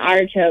California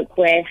artichoke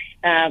with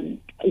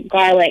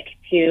garlic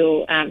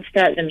to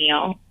start the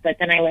meal, but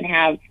then I would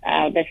have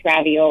this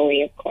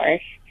ravioli, of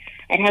course.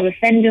 I'd have a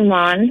fin du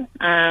monde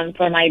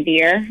for my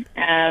beer,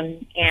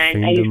 and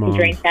I used to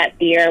drink that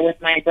beer with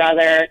my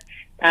brother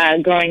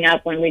growing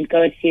up when we'd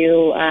go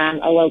to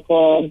a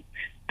local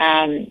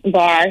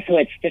bar, so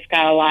it's just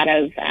got a lot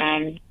of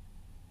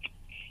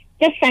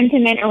just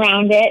sentiment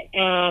around it,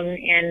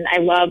 and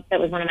that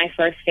was one of my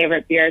first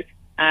favorite beers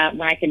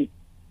when I could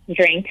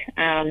drink.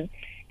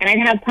 And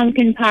I'd have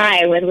pumpkin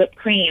pie with whipped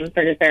cream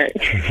for dessert.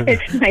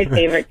 It's my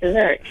favorite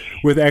dessert.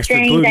 With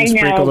extra gluten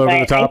sprinkled over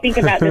the top. I think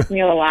about this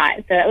meal a lot,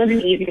 so that was an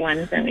easy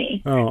one for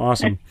me. Oh,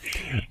 awesome.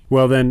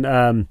 Well, then,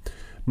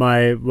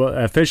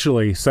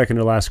 officially second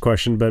to last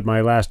question, but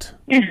my last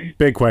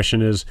big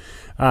question is,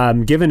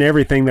 given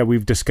everything that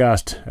we've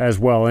discussed as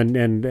well, and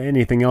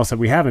anything else that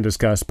we haven't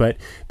discussed, but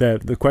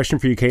the question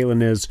for you,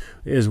 Caitlin,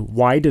 is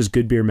why does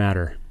good beer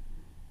matter?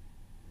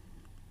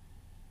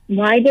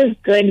 Why does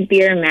good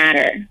beer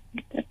matter?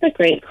 That's a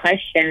great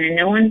question, and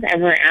no one's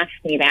ever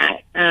asked me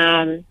that.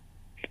 At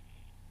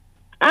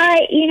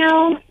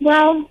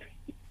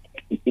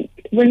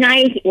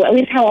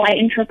least how I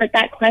interpret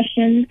that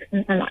question,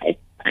 since it's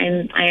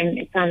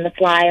on the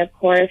fly, of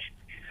course.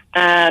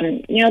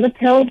 The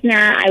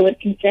Pilsner I would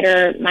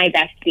consider my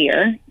best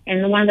beer,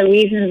 and one of the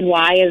reasons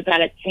why is that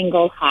it's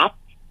single hopped.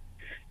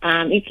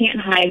 You can't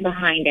hide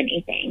behind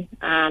anything.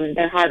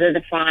 They're harder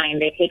to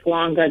find. They take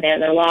longer. They're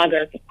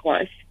lagers, of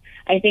course.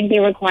 I think they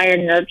require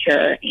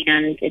nurture,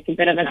 and it's a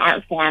bit of an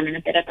art form and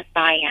a bit of a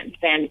science.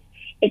 And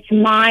it's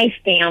my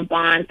stamp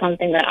on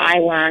something that I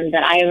learned,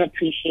 that I have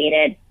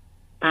appreciated,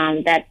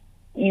 my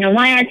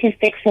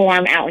artistic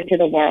form out into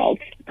the world.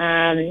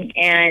 And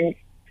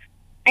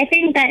I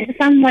think that in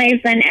some ways,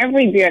 then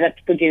every beer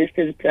that's produced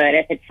is good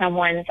if it's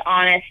someone's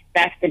honest,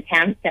 best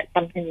attempt at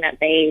something that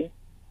they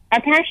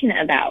are passionate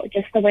about,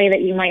 just the way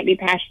that you might be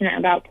passionate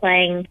about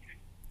playing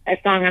a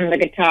song on the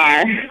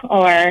guitar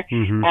or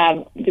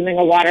doing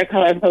a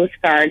watercolor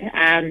postcard,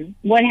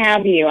 what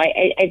have you.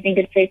 I think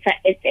it's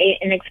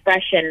an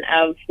expression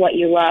of what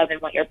you love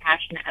and what you're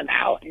passionate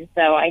about. And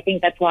so I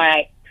think that's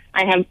why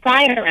I have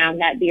pride around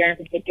that beer in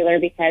particular,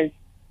 because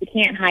you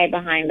can't hide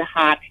behind the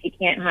hops. You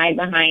can't hide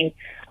behind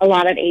a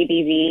lot of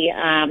ABV.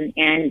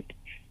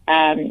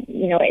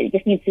 It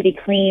just needs to be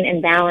clean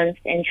and balanced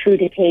and true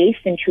to taste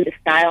and true to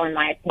style, in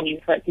my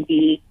opinion, for it to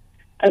be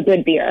a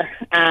good beer.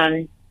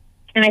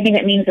 And I think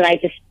that means that I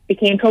just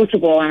became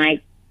coachable, and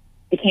I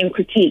became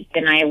critiqued,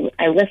 and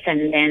I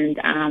listened,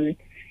 and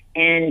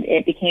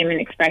it became an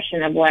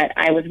expression of what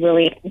I was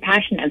really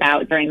passionate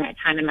about during that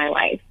time in my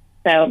life.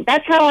 So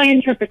that's how I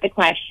interpret the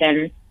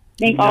question. I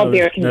think all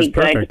beer can be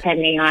good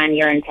depending on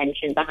your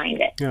intention behind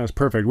it. Yeah, that's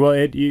perfect. Well,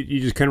 you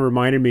just kind of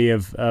reminded me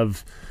of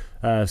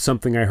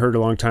something I heard a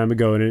long time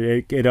ago,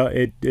 and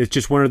it's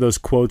just one of those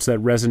quotes that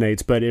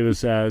resonates. But it was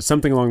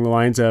something along the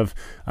lines of,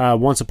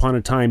 "Once upon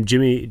a time,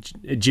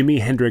 Jimi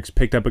Hendrix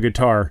picked up a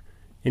guitar,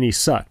 and he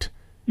sucked.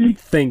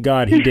 Thank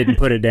God he didn't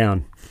put it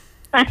down."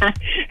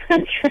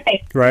 That's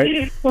right.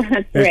 Right. Well,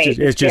 that's great.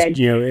 It's just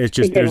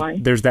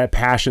there's that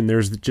passion.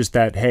 There's just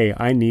that, hey,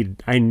 I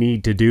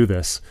need to do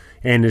this,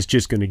 and it's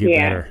just going to get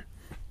better.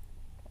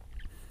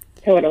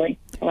 Totally,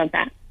 I love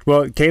that.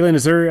 Well, Caitlin,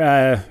 is there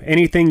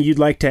anything you'd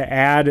like to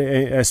add,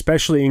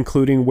 especially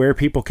including where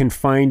people can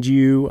find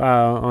you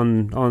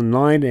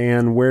online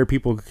and where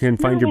people can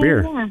find your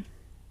beer? Yeah.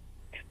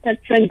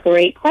 That's a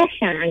great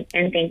question,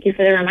 and thank you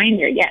for the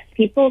reminder. Yes,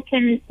 people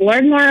can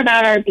learn more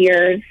about our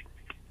beers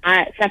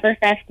at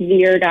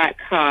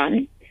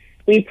supperfestbeer.com.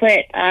 We put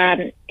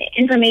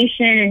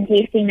information and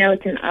tasting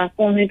notes and a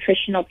full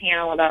nutritional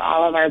panel about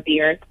all of our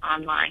beers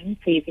online,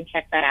 so you can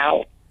check that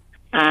out.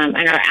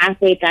 And our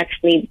athletes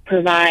actually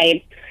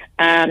provide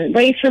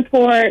race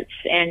reports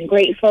and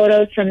great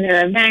photos from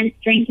their events,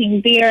 drinking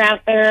beer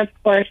out there, of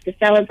course, to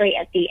celebrate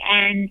at the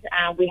end.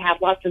 We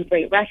have lots of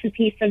great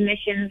recipe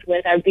submissions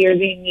with our beer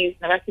being used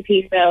in the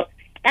recipe. So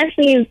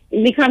actually is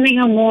becoming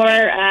a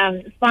more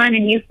fun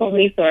and useful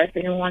resource,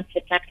 and who wants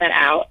to check that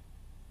out.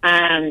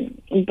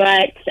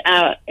 But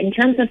in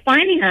terms of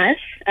finding us,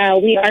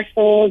 we are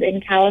sold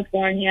in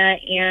California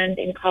and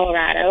in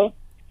Colorado.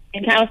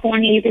 In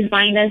California, you can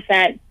find us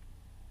at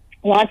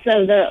lots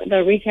of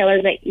the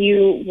retailers that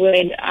you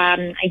would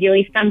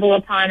ideally stumble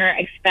upon or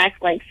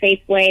expect, like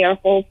Safeway or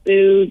Whole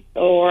Foods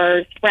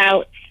or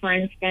Sprouts, for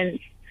instance.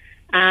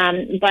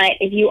 But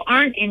if you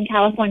aren't in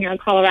California or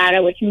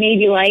Colorado, which may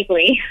be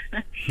likely,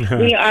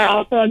 we are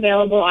also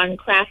available on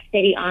Craft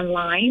City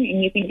Online,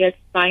 and you can just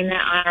find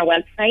that on our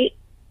website.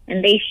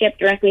 And they ship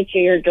directly to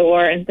your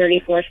door in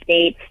 34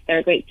 states.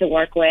 They're great to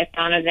work with.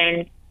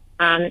 Donovan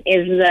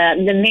is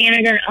the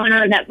manager and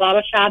owner of that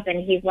bottle shop, and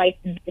he's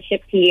licensed to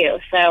ship to you.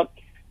 So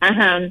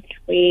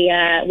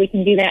we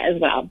can do that as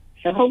well.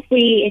 So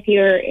hopefully, if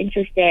you're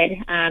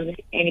interested, and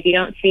if you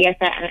don't see us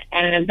at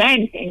an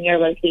event in your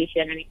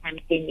location anytime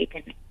soon, you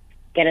can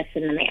get us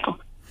in the mail.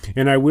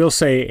 And I will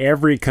say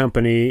every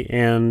company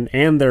and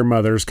their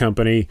mother's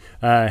company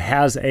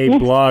has a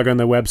blog on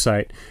the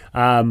website.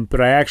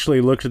 But I actually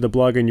looked at the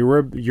blog on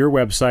your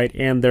website,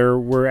 and there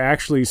were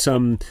actually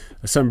some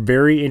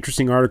very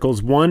interesting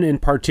articles. One in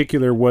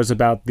particular was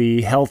about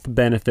the health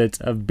benefits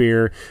of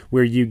beer,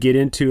 where you get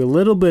into a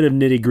little bit of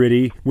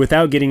nitty-gritty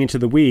without getting into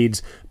the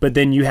weeds, but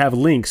then you have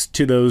links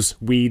to those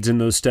weeds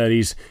and those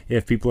studies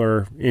if people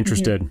are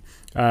interested.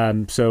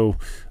 So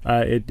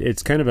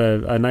it's kind of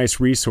a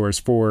nice resource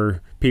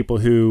for people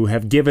who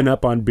have given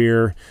up on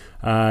beer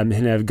and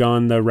have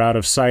gone the route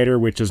of cider,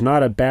 which is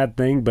not a bad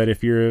thing. But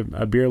if you're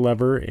a beer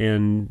lover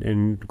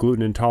and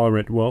gluten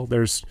intolerant, well,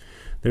 there's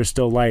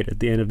still light at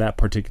the end of that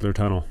particular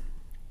tunnel.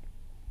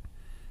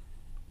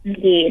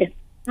 Indeed.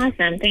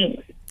 Awesome.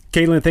 Thanks.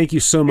 Caitlin, thank you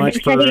so much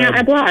for checking out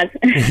our blog.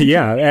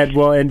 Yeah,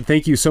 and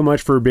thank you so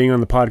much for being on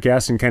the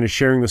podcast and kind of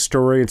sharing the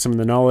story and some of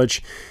the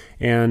knowledge.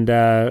 And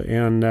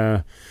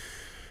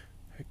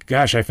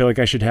gosh, I feel like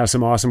I should have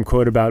some awesome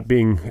quote about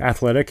being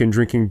athletic and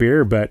drinking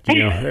beer, but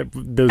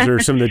those are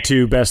some of the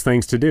two best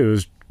things to do: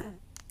 is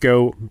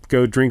go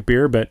drink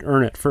beer, but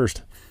earn it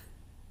first.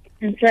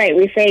 That's right.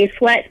 We say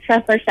sweat,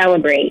 suffer,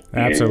 celebrate.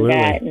 Absolutely,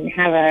 and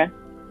have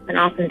an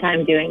awesome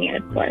time doing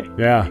it, of course.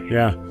 Yeah.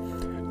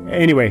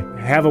 Anyway,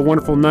 have a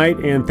wonderful night,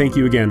 and thank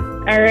you again.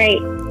 All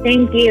right.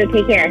 Thank you.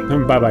 Take care.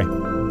 Bye-bye.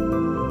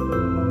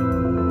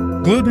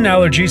 Gluten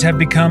allergies have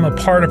become a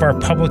part of our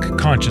public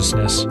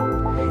consciousness.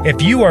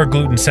 If you are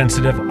gluten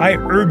sensitive, I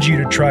urge you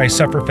to try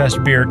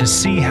Sufferfest beer to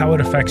see how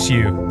it affects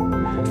you.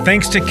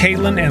 Thanks to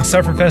Caitlin and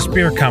Sufferfest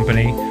Beer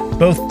Company,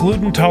 both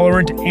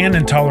gluten-tolerant and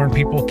intolerant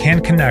people can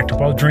connect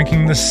while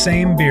drinking the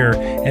same beer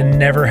and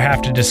never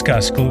have to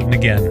discuss gluten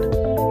again.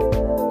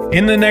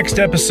 In the next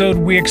episode,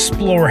 we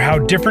explore how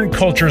different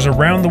cultures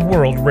around the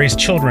world raise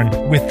children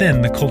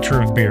within the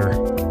culture of beer.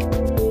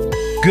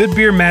 Good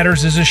Beer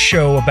Matters is a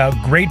show about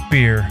great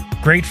beer,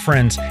 great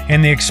friends,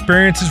 and the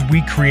experiences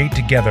we create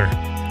together.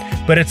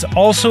 But it's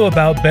also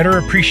about better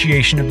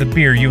appreciation of the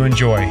beer you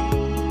enjoy.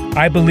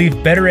 I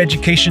believe better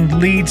education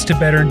leads to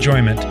better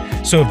enjoyment.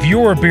 So if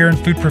you're a beer and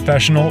food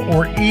professional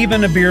or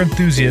even a beer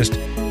enthusiast,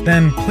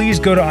 then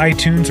please go to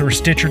iTunes or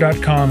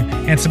Stitcher.com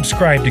and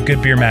subscribe to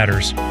Good Beer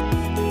Matters.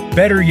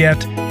 Better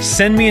yet,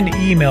 send me an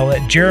email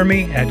at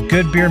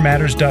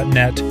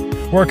jeremy@goodbeermatters.net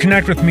or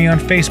connect with me on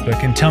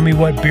Facebook and tell me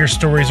what beer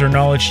stories or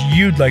knowledge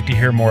you'd like to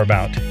hear more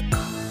about.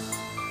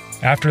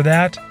 After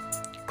that,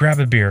 grab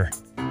a beer,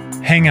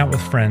 hang out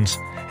with friends,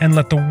 and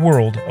let the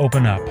world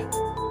open up.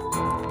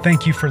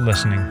 Thank you for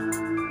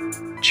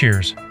listening.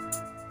 Cheers.